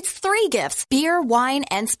question. It's 3 gifts: beer, wine,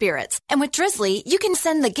 and spirits. And with Drizzly, you can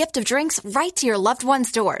send the gift of drinks right to your loved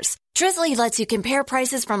one's doors. Drizzly lets you compare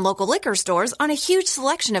prices from local liquor stores on a huge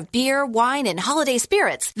selection of beer, wine, and holiday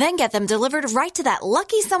spirits, then get them delivered right to that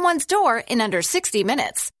lucky someone's door in under 60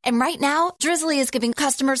 minutes. And right now, Drizzly is giving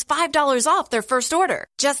customers $5 off their first order.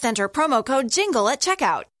 Just enter promo code JINGLE at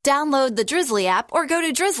checkout. Download the Drizzly app or go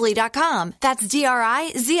to drizzly.com. That's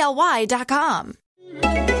DRIZLY.com.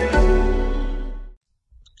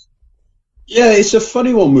 Yeah, it's a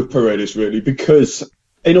funny one with Paredes, really, because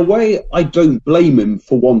in a way, I don't blame him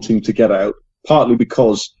for wanting to get out, partly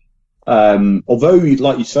because although,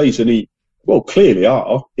 like you say, Zenit, clearly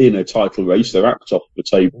are in a title race, they're at the top of the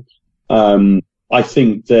table. I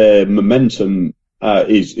think their momentum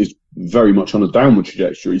is very much on a downward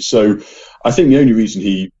trajectory. So I think the only reason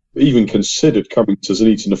he even considered coming to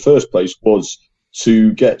Zenit in the first place was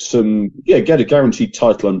to get a guaranteed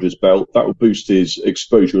title under his belt. That will boost his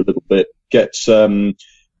exposure a little bit, get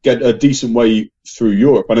a decent way through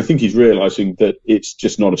Europe. And I think he's realizing that it's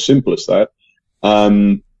just not as simple as that.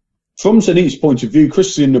 From Zenit's point of view,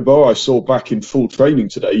 Christian Noboa I saw back in full training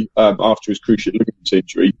today after his cruciate ligament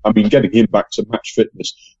injury. I mean, getting him back to match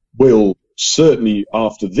fitness will certainly,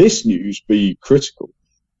 after this news, be critical.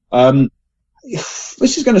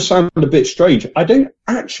 This is going to sound a bit strange. I don't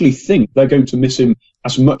actually think they're going to miss him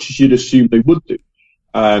as much as you'd assume they would do.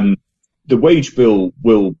 The wage bill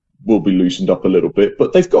will be loosened up a little bit,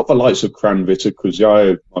 but they've got the likes of Kranjvitter,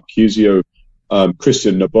 Kuzayev, Marchisio,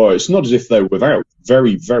 Christian Noboa. It's not as if they're without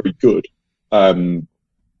very, very good centre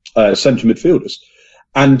midfielders.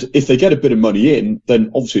 And if they get a bit of money in,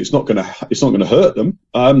 then obviously it's not going to hurt them.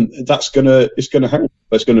 It's going to help.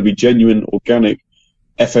 There's going to be genuine, organic,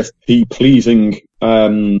 FFP pleasing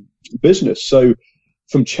business. So,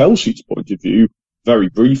 from Chelsea's point of view, very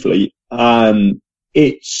briefly,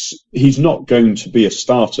 he's not going to be a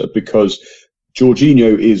starter because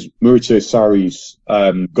Jorginho is Maurizio Sarri's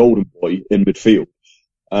golden boy in midfield.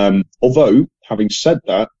 Although, having said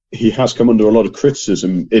that, he has come under a lot of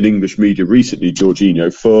criticism in English media recently,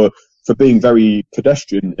 Jorginho, for being very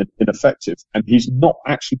pedestrian and ineffective. And he's not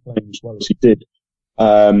actually playing as well as he did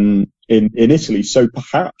in Italy. So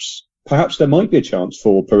perhaps there might be a chance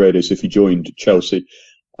for Paredes if he joined Chelsea.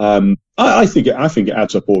 I think it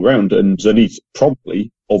adds up all round, and Zenit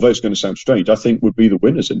probably, although it's going to sound strange, I think would be the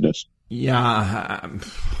winners in this. Yeah,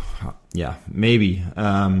 maybe.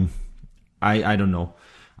 I don't know.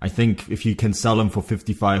 I think if you can sell him for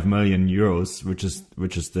 55 million euros, which is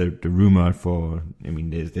the rumor for, I mean,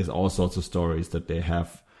 there's all sorts of stories that they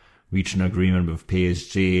have reached an agreement with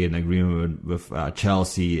PSG, an agreement with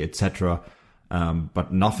Chelsea, etc.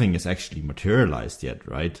 But nothing is actually materialized yet,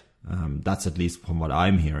 right? That's at least from what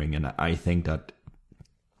I'm hearing, and I think that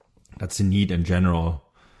Zenit in general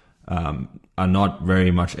are not very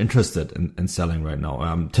much interested in selling right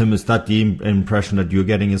now. Tim, is that the impression that you're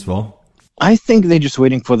getting as well? I think they're just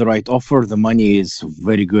waiting for the right offer. The money is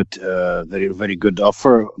very good, very good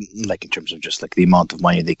offer, like in terms of just like the amount of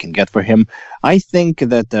money they can get for him. I think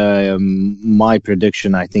that my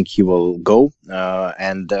prediction, I think he will go,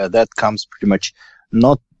 and that comes pretty much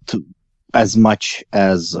not as much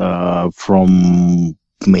as from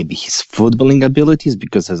maybe his footballing abilities,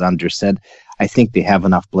 because as Andrew said, I think they have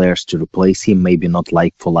enough players to replace him, maybe not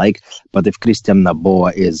like for like, but if Christian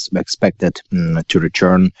Noboa is expected to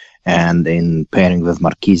return, and in pairing with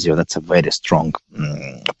Marchisio, that's a very strong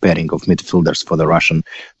pairing of midfielders for the Russian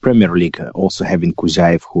Premier League, also having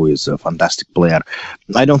Kuzayev, who is a fantastic player.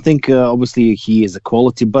 I don't think, obviously, he is a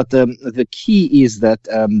quality, but the key is that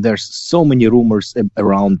there's so many rumors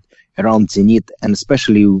around Zenit, and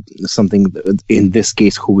especially something in this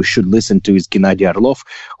case who we should listen to is Gennady Orlov,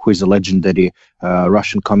 who is a legendary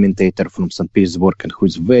Russian commentator from St. Petersburg and who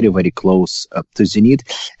is very, very close to Zenit.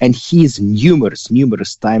 And he's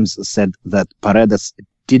numerous times said that Paredes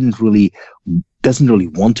doesn't really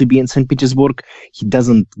want to be in St. Petersburg. He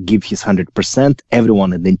doesn't give his 100%.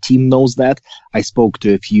 Everyone in the team knows that. I spoke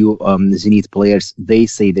to a few Zenit players. They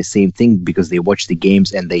say the same thing because they watch the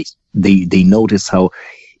games and they notice how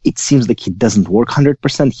it seems like he doesn't work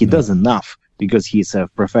 100%. He does enough because he's a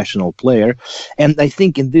professional player. And I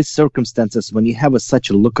think in these circumstances, when you have such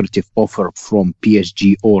a lucrative offer from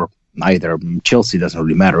PSG or either Chelsea, doesn't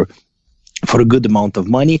really matter, for a good amount of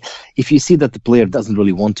money, if you see that the player doesn't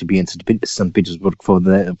really want to be in St. Petersburg for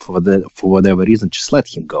whatever reason, just let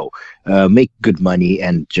him go. Make good money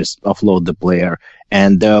and just offload the player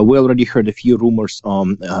And we already heard a few rumors,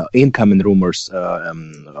 incoming rumors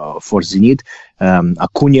for Zenit.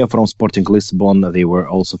 Acuna from Sporting Lisbon, they were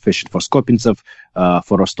also fishing for Skopintsov,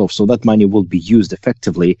 for Rostov. So that money will be used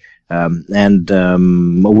effectively. And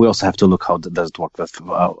we also have to look how does it work with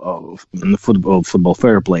football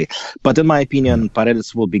fair play. But in my opinion,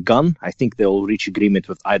 Paredes will be gone. I think they will reach agreement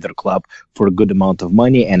with either club for a good amount of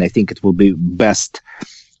money. And I think it will be best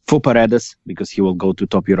for Paredes because he will go to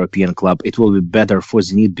top European club. It will be better for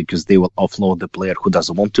Zenit because they will offload the player who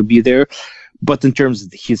doesn't want to be there. But in terms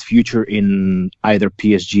of his future in either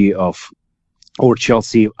PSG or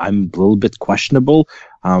Chelsea, I'm a little bit questionable.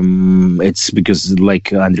 It's because,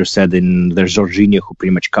 like Andrew said, there's Jorginho who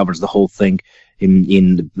pretty much covers the whole thing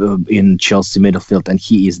in Chelsea midfield, and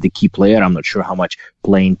he is the key player. I'm not sure how much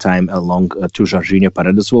playing time along to Jorginho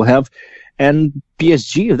Paredes will have. And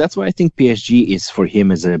PSG, that's why I think PSG is for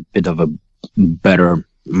him is a bit of a better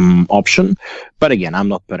option. But again, I'm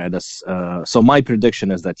not Paredes. So my prediction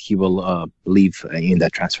is that he will leave in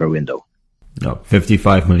that transfer window. No,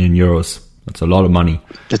 55 million euros. That's a lot of money.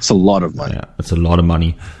 It's a lot of money. Yeah, it's a lot of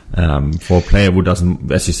money for a player who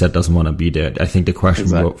doesn't, as you said, doesn't want to be there. I think the question,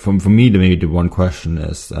 for me, maybe the one question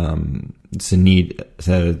is Zenit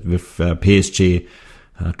with PSG.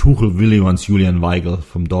 Tuchel really wants Julian Weigl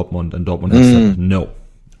from Dortmund, and Dortmund has said no,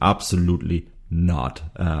 absolutely not.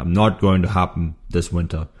 Not going to happen this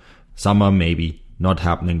winter. Summer maybe, not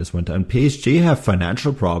happening this winter. And PSG have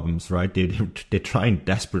financial problems, right? They're trying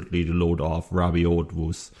desperately to load off Rabiot, who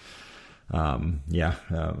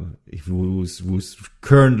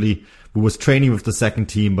was training with the second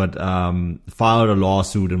team, but filed a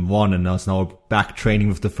lawsuit and won, and is now back training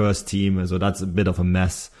with the first team. So that's a bit of a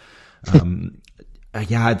mess.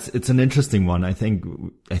 It's an interesting one. I think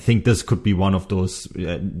this could be one of those.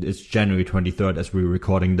 It's January 23rd as we're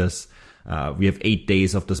recording this. We have 8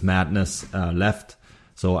 days of this madness left,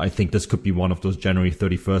 so I think this could be one of those January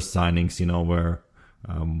 31st signings.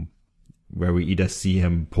 Where we either see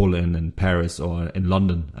him pull in Paris or in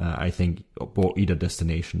London. I think either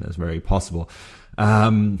destination is very possible.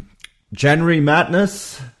 January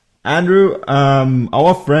madness, Andrew.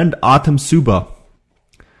 Our friend Artem Suba.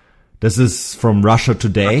 This is from Russia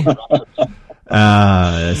Today.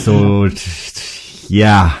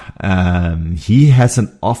 He has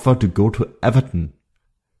an offer to go to Everton.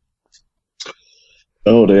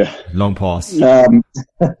 Oh dear. Long pause. You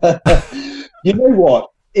know what?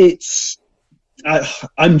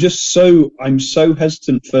 I'm so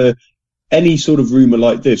hesitant for any sort of rumor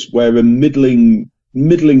like this where a middling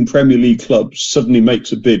Premier League club suddenly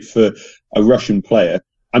makes a bid for a Russian player.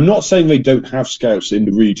 I'm not saying they don't have scouts in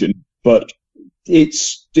the region, but it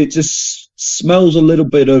just smells a little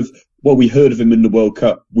bit of, well, we heard of him in the World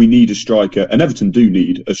Cup. We need a striker, and Everton do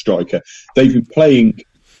need a striker. They've been playing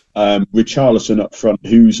Richarlison up front,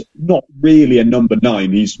 who's not really a number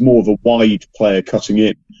 9. He's more of a wide player cutting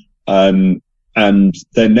in. And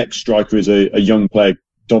their next striker is a young player,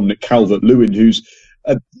 Dominic Calvert-Lewin, who's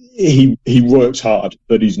he works hard,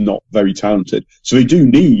 but he's not very talented. So they do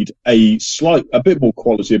need a bit more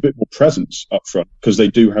quality, a bit more presence up front, because they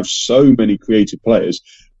do have so many creative players.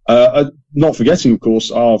 Not forgetting, of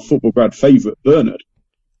course, our football grad favourite, Bernard.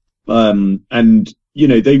 And,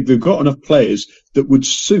 they've got enough players that would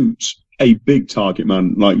suit a big target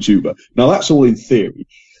man like Dzyuba. Now, that's all in theory.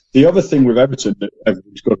 The other thing with Everton that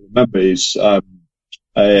everyone's got to remember is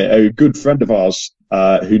a good friend of ours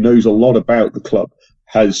who knows a lot about the club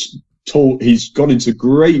he's gone into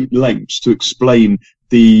great lengths to explain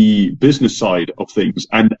the business side of things.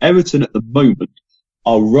 And Everton at the moment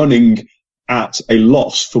are running at a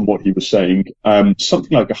loss, from what he was saying.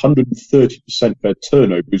 Something like 130% of their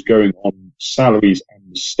turnover is going on salaries and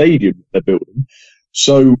the stadium they're building.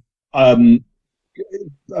 So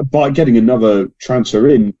by getting another transfer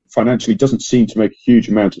in financially doesn't seem to make a huge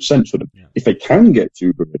amount of sense for them. Yeah. If they can get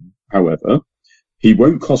Dzyuba in, however, he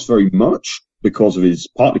won't cost very much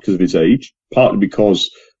partly because of his age, partly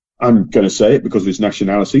because, I'm going to say it, because of his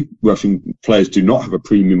nationality. Russian players do not have a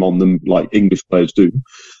premium on them like English players do.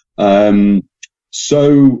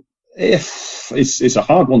 So if it's a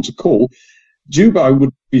hard one to call. Dzyuba, I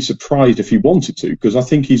would be surprised if he wanted to, because I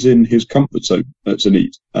think he's in his comfort zone at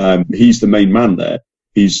Zenit. He's the main man there.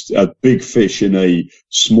 He's a big fish in a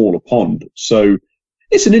smaller pond. So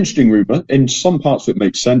it's an interesting rumour. In some parts of it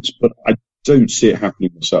makes sense, but I don't see it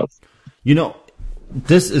happening myself.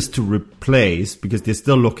 This is to replace, because they're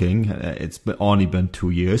still looking, it's only been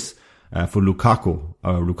 2 years, for Lukaku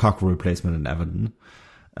replacement in Everton.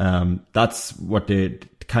 That's what they're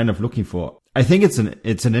kind of looking for. I think it's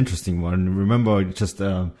an interesting one. Remember, just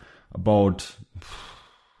about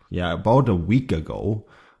a week ago,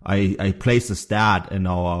 I placed a stat in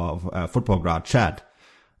our Footballgrad chat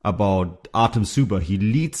about Artem Zuber. He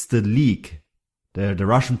leads the league, the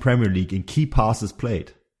Russian Premier League, in key passes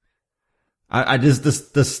played. I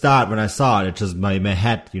just the stat, when I saw it just my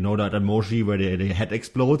head, you know, that emoji where the head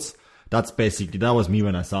explodes. That was me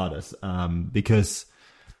when I saw this. Because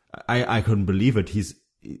I couldn't believe it. He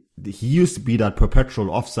used to be that perpetual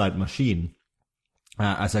offside machine,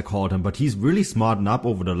 as I called him, but he's really smartened up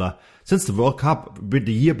since the World Cup, with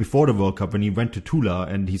the year before the World Cup when he went to Tula,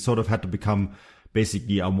 and he sort of had to become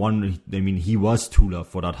basically he was Tula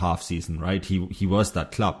for that half season, right? He was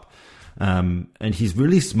that club. And he's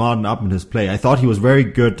really smartened up in his play. I thought he was very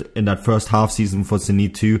good in that first half season for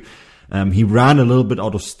Zenit too. He ran a little bit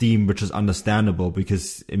out of steam, which is understandable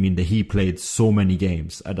because, he played so many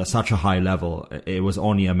games at such a high level. It was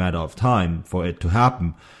only a matter of time for it to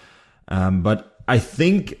happen. But I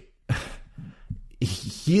think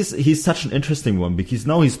he's such an interesting one because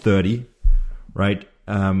now he's 30, right?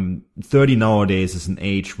 30 nowadays is an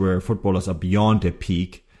age where footballers are beyond their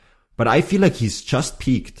peak. But I feel like he's just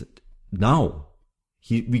peaked now.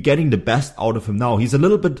 We're getting the best out of him now. He's a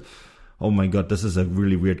little bit, oh my God, this is a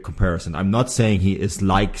really weird comparison. I'm not saying he is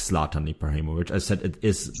like Zlatan Ibrahimovic. I said it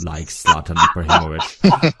is like Zlatan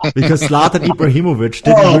Ibrahimovic. Because Zlatan Ibrahimovic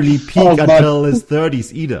didn't really peak until his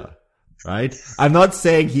 30s either. Right? I'm not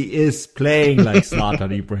saying he is playing like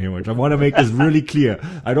Zlatan Ibrahimovic. I want to make this really clear.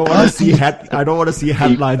 I don't want to see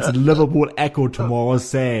headlines in Liverpool Echo tomorrow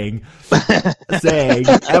saying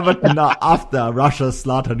Everton are after Russia's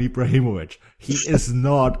Zlatan Ibrahimovic. He is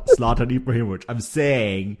not Zlatan Ibrahimovic. I'm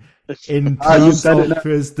saying in terms of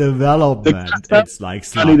his development, it's like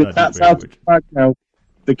Zlatan Ibrahimovic.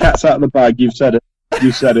 The cat's out of the bag. You've said it.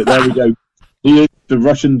 There we go. He is the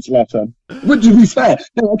Russian Zlatan. But to be fair,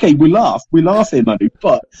 okay, we laugh here, Manu,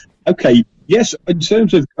 but okay, yes, in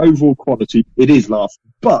terms of overall quality, it is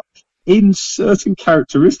laughing, but in certain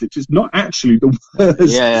characteristics, it's not actually the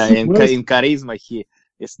worst. Yeah, in charisma, he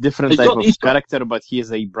is different type of character, but he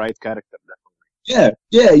is a bright character, definitely.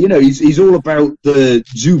 Yeah, he's all about the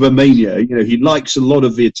Zuber mania. He likes a lot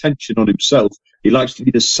of the attention on himself. He likes to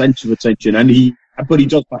be the centre of attention, but he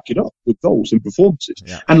does back it up with goals and performances.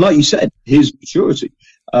 Yeah. And like you said, his maturity.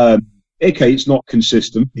 It's not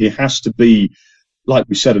consistent. He has to be, like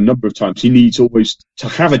we said a number of times, he needs always to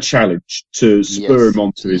have a challenge to spur him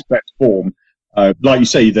onto his best form. Like you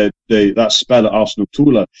say, that spell at Arsenal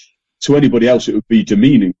Tula, to anybody else it would be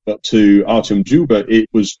demeaning, but to Artem Zuber it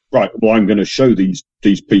was, right, well, I'm going to show these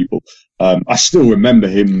people. I still remember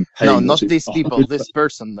him. No, not these people, this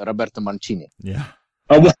person, Roberto Mancini. Yeah.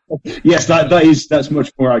 Oh, well, yes, that's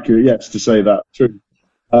much more accurate. Yes, to say that. True.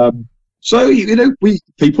 So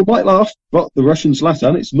people might laugh, but the Russian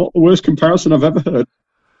Zlatan, it's not the worst comparison I've ever heard.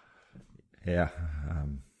 Yeah,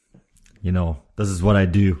 this is what I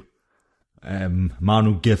do.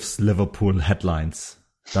 Manu gives Liverpool headlines.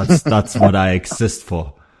 That's what I exist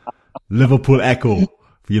for. Liverpool Echo,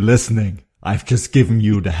 if you're listening, I've just given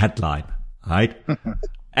you the headline. Right?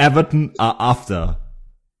 Everton are after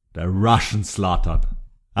the Russian Zlatan.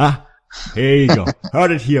 Huh? Here you go.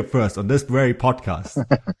 Heard it here first on this very podcast.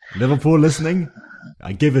 Liverpool listening,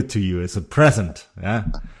 I give it to you. It's a present. Yeah.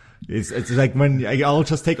 It's like when I'll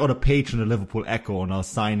just take out a page in the Liverpool Echo and I'll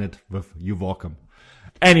sign it with "You welcome."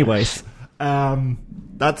 Anyways,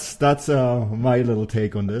 that's my little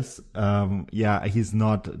take on this. He's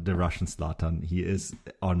not the Russian Zlatan. He is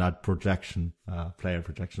on that player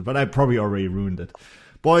projection, but I probably already ruined it.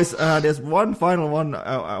 Boys, there's one final one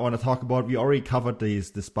I want to talk about. We already covered the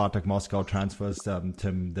Spartak Moscow transfers.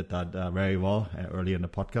 Tim did that very well early in the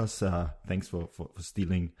podcast. Thanks for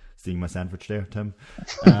stealing my sandwich there, Tim.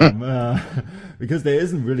 Because there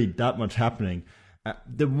isn't really that much happening.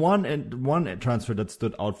 The one transfer that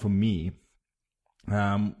stood out for me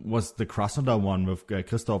was the Krasnodar one with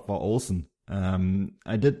Christopher Olsen.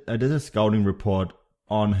 I did a scouting report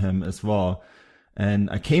on him as well. And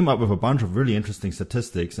I came up with a bunch of really interesting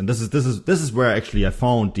statistics, and this is where actually I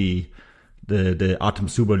found the Artem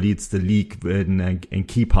Zuber leads the league in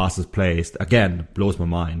key passes placed. Again, blows my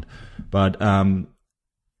mind. But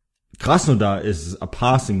Krasnodar is a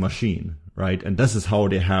passing machine, right? And this is how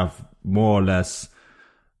they have more or less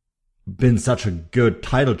been such a good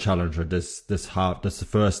title challenger this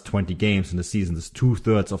first 20 games in the season, this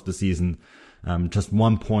 2/3 of the season. Just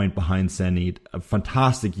 1 point behind Zenit. A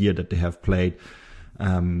fantastic year that they have played.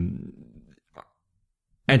 And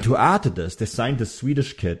to add to this, they signed a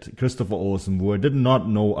Swedish kid, Christopher Olsen, who I did not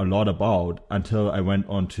know a lot about until I went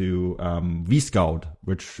on to V-Scout,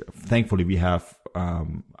 which thankfully we have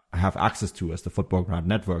access to as the Footballgrad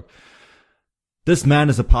network. This man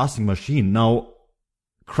is a passing machine. Now,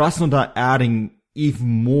 Krasnodar adding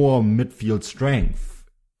even more midfield strength,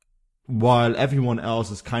 while everyone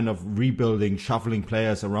else is kind of rebuilding, shuffling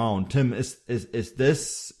players around. Tim, is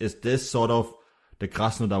this sort of the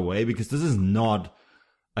Krasnodar way? Because this is not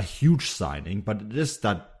a huge signing, but it is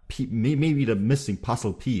that maybe the missing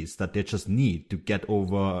puzzle piece that they just need to get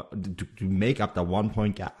over, to make up the 1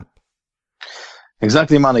 point gap.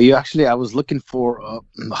 Exactly, Manu. I was looking for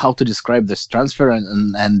how to describe this transfer,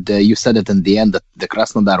 and you said it in the end, that the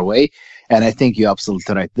Krasnodar way. And I think you're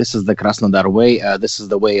absolutely right. This is the Krasnodar way. This is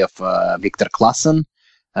the way of Viktor Klassen.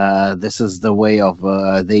 This is the way of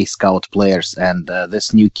they scout players. And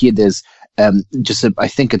this new kid is I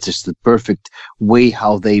think it's just the perfect way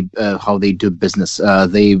how they do business.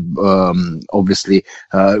 They obviously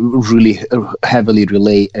really heavily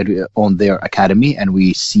rely on their academy, and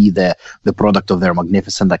we see the product of their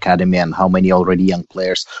magnificent academy and how many already young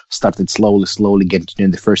players started slowly getting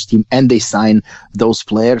in the first team, and they sign those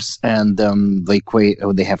players, and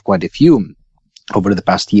they have quite a few over the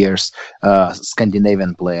past years,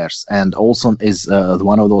 Scandinavian players, and Olsson is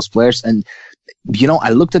one of those players. And I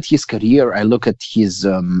looked at his career, I look at his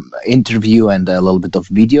interview and a little bit of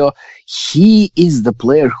video. He is the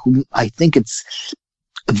player who I think it's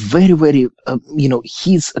very, very,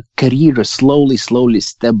 his career slowly,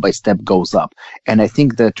 step by step goes up. And I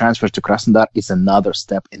think the transfer to Krasnodar is another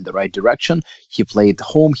step in the right direction. He played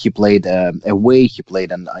home, he played away, he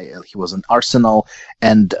was in Arsenal,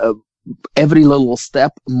 and every little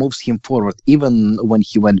step moves him forward. Even when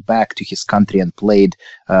he went back to his country and played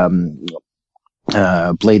in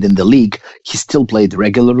the league, he still played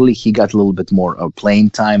regularly. He got a little bit more playing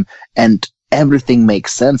time, and everything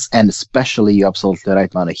makes sense. And especially, you're absolutely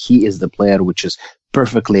right, man. He is the player which is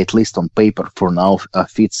perfectly, at least on paper for now,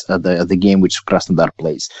 fits the game which Krasnodar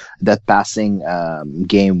plays. That passing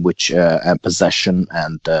game, which possession,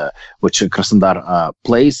 and which Krasnodar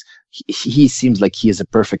plays. He seems like he is a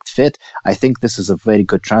perfect fit. I think this is a very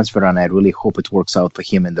good transfer, and I really hope it works out for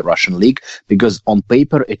him in the Russian league, because on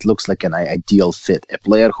paper it looks like an ideal fit. A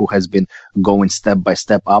player who has been going step by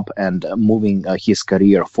step up and moving his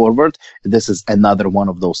career forward. This is another one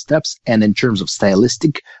of those steps. And in terms of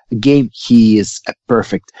stylistic game, he is a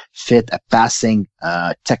perfect fit, a passing,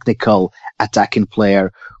 technical, attacking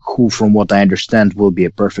player who, from what I understand, will be a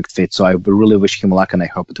perfect fit. So I really wish him luck, and I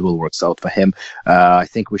hope it will work out for him. I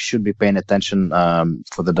think we should be paying attention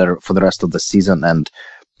for the rest of the season, and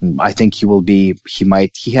I think he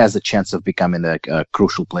has a chance of becoming a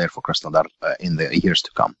crucial player for Krasnodar in the years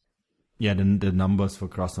to come. Yeah, the numbers for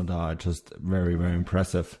Krasnodar are just very, very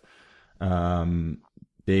impressive.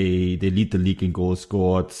 They lead the league in goals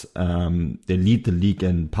scored. They lead the league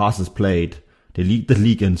in passes played. They lead the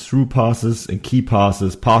league in through passes and key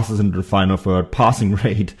passes, passes into the final third, passing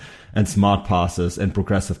rate, and smart passes, and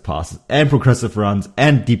progressive runs,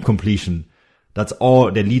 and deep completion. That's all.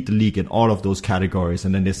 They lead the league in all of those categories.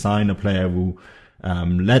 And then they sign a player who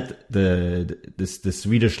led the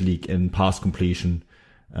Swedish league in pass completion,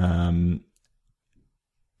 and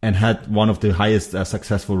had one of the highest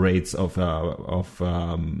successful rates of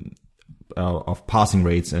passing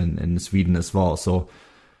rates in Sweden as well. So.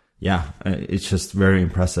 Yeah, it's just very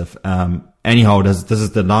impressive. Anyhow, this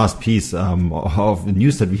is the last piece of the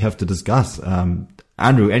news that we have to discuss.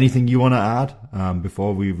 Andrew, anything you want to add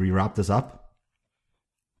before we wrap this up?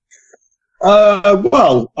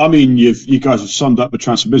 Well, I mean, you guys have summed up the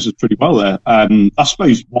transfer business pretty well there. I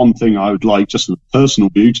suppose one thing I would like, just a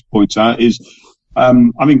personal view, to point out is, I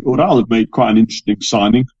think Ural have made quite an interesting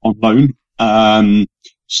signing on loan.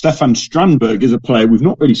 Stefan Strandberg is a player we've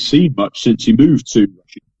not really seen much since he moved to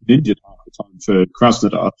Russia. Injured half the time for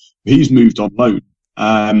Krasnodar. He's moved on loan,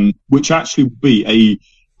 which actually will be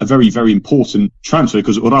a very, very important transfer,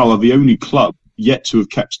 because Ural are the only club yet to have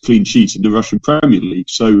kept a clean sheet in the Russian Premier League.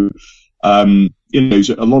 So, there's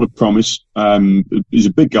a lot of promise. He's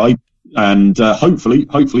a big guy, and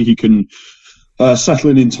hopefully he can settle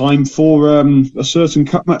in time for a certain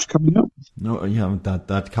cup match coming up. No, yeah,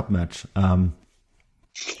 that cup match.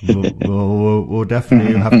 We'll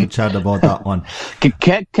definitely have to chat about that one.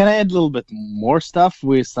 Can I add a little bit more stuff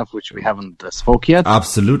which we haven't spoke yet?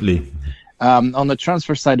 Absolutely. On the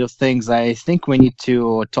transfer side of things, I think we need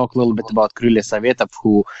to talk a little bit about Krylia Sovetov,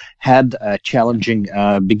 who had a challenging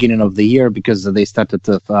beginning of the year, because they started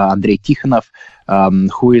with Andrei Tikhonov,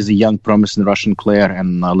 who is a young, promising Russian player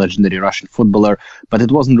and a legendary Russian footballer, but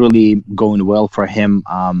it wasn't really going well for him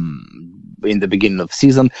in the beginning of the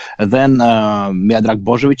season. Then Miodrag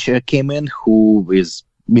Božović came in, who is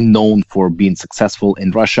been known for being successful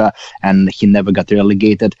in Russia, and he never got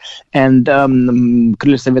relegated. And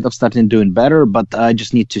Krylia Sovetov started doing better, but I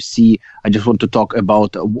just want to talk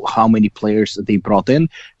about how many players they brought in.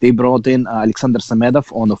 They brought in Alexander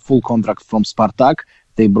Samedov on a full contract from Spartak.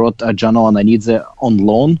 They brought Jano Ananidze on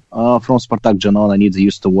loan from Spartak. Jano Ananidze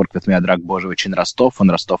used to work with Miodrag Božović in Rostov,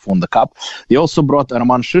 and Rostov won the cup. They also brought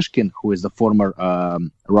Roman Shishkin, who is the former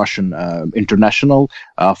Russian international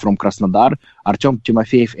from Krasnodar, Artyom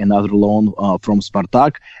Timofeyev, another loan from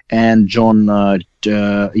Spartak, and John,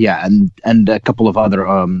 and a couple of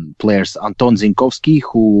other players, Anton Zinkovsky,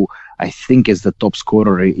 who I think is the top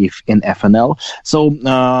scorer in FNL. So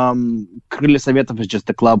Krylia Sovetov is just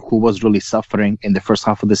a club who was really suffering in the first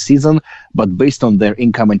half of the season, but based on their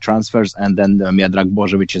incoming transfers, and then Miodrag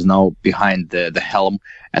Božović is now behind the helm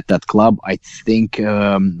at that club, I think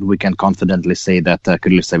we can confidently say that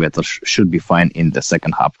Krylia Sovetov should be fine in the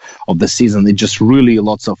second half of the season. It just really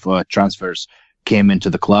lots of transfers came into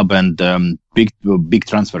the club, and big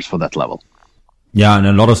transfers for that level. Yeah, and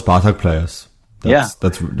a lot of Spartak players.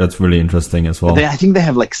 That's really interesting as well. I think they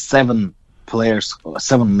have like 7 or 8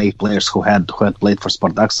 players who had played for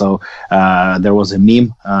Spartak. So there was a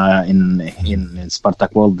meme in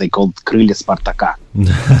Spartak world. They called Krylia Spartaka.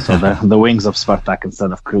 So the wings of Spartak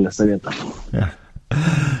instead of Krylia Sovetov. Yeah,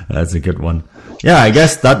 that's a good one. Yeah, I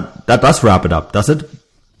guess that does wrap it up, does it?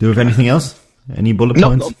 Do you have anything else? Any bullet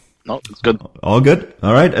points? No, it's good. All good.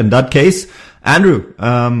 All right. In that case, Andrew,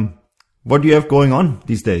 what do you have going on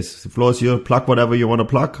these days? The floor is yours. Plug whatever you want to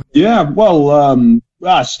plug. Yeah, well,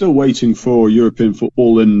 still waiting for European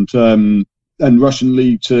football and Russian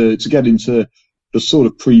league to get into the sort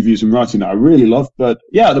of previews and writing that I really love. But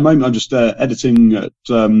yeah, at the moment I'm just editing at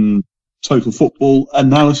Total Football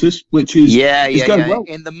Analysis, which is going well.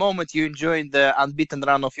 In the moment you're enjoying the unbeaten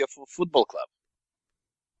run of your football club.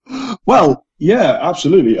 Well, yeah,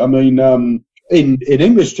 absolutely. I mean, in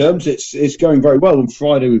English terms, it's going very well. On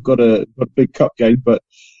Friday we've got a big cup game, but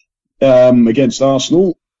against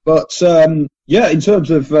Arsenal. But in terms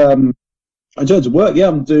of work,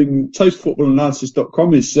 I'm doing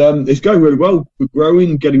totalfootballanalysis.com. It's going really well. We're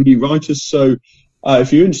growing, getting new writers. So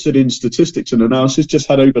if you're interested in statistics and analysis, just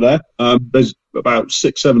head over there. There's about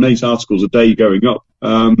 6, 7, 8 articles a day going up.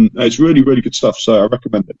 It's really, really good stuff. So I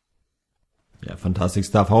recommend it. Yeah, fantastic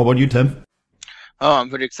stuff. How about you, Tim? Oh,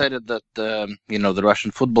 I'm very excited that the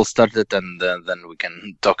Russian football started, and then we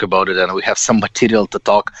can talk about it, and we have some material to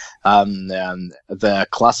talk. The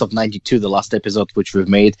Class of '92, the last episode which we've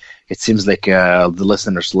made, it seems like the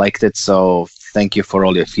listeners liked it. So thank you for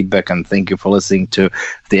all your feedback, and thank you for listening to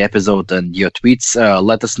the episode and your tweets.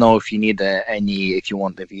 Let us know if you need if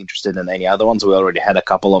you're interested in any other ones. We already had a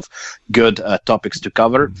couple of good topics to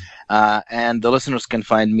cover. And the listeners can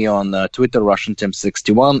find me on Twitter,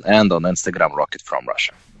 RussianTim61, and on Instagram, Rocket from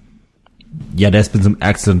Russia. Yeah, there's been some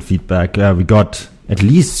excellent feedback. We got at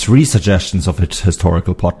least 3 suggestions of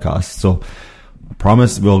historical podcasts. So I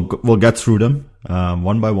promise we'll get through them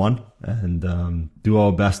one by one and do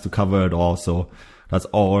our best to cover it all. So that's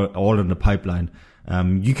all in the pipeline.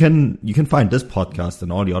 You can find this podcast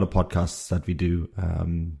and all the other podcasts that we do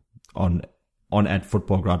on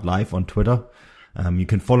 @FootballGrad Live on Twitter. You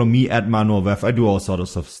can follow me @ManuelWeff. I do all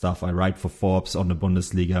sorts of stuff. I write for Forbes on the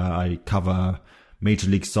Bundesliga. I cover Major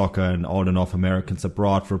League Soccer and all the North Americans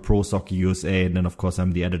abroad for Pro Soccer USA. And then, of course,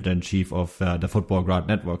 I'm the editor-in-chief of the Football Grad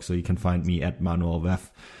Network. So you can find me @ManuelWeff.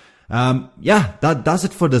 That does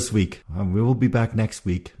it for this week. We will be back next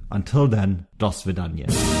week. Until then, do svidaniya.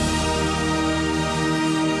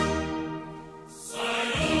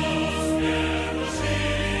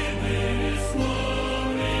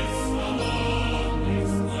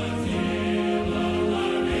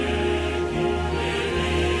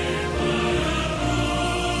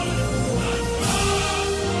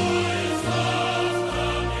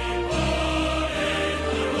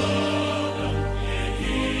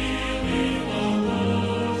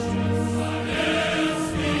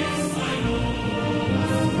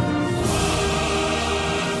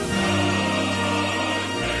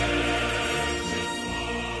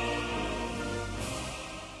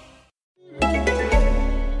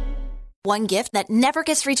 One gift that never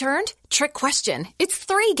gets returned? Trick question. It's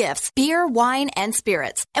 3 gifts: beer, wine, and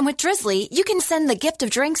spirits. And with Drizzly, you can send the gift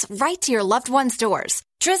of drinks right to your loved one's doors.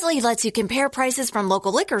 Drizzly lets you compare prices from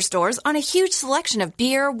local liquor stores on a huge selection of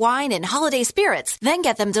beer, wine, and holiday spirits, then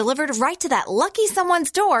get them delivered right to that lucky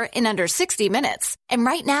someone's door in under 60 minutes. And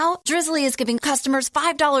right now, Drizzly is giving customers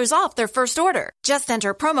 $5 off their first order. Just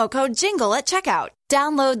enter promo code JINGLE at checkout.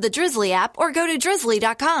 Download the Drizzly app or go to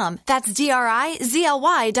drizzly.com. That's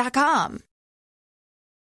DRIZLY.com.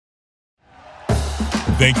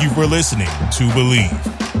 Thank you for listening to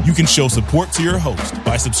Believe. You can show support to your host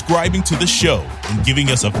by subscribing to the show and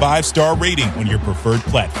giving us a 5-star rating on your preferred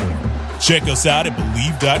platform. Check us out at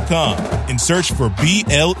Believe.com and search for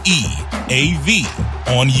BLEAV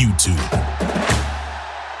on YouTube.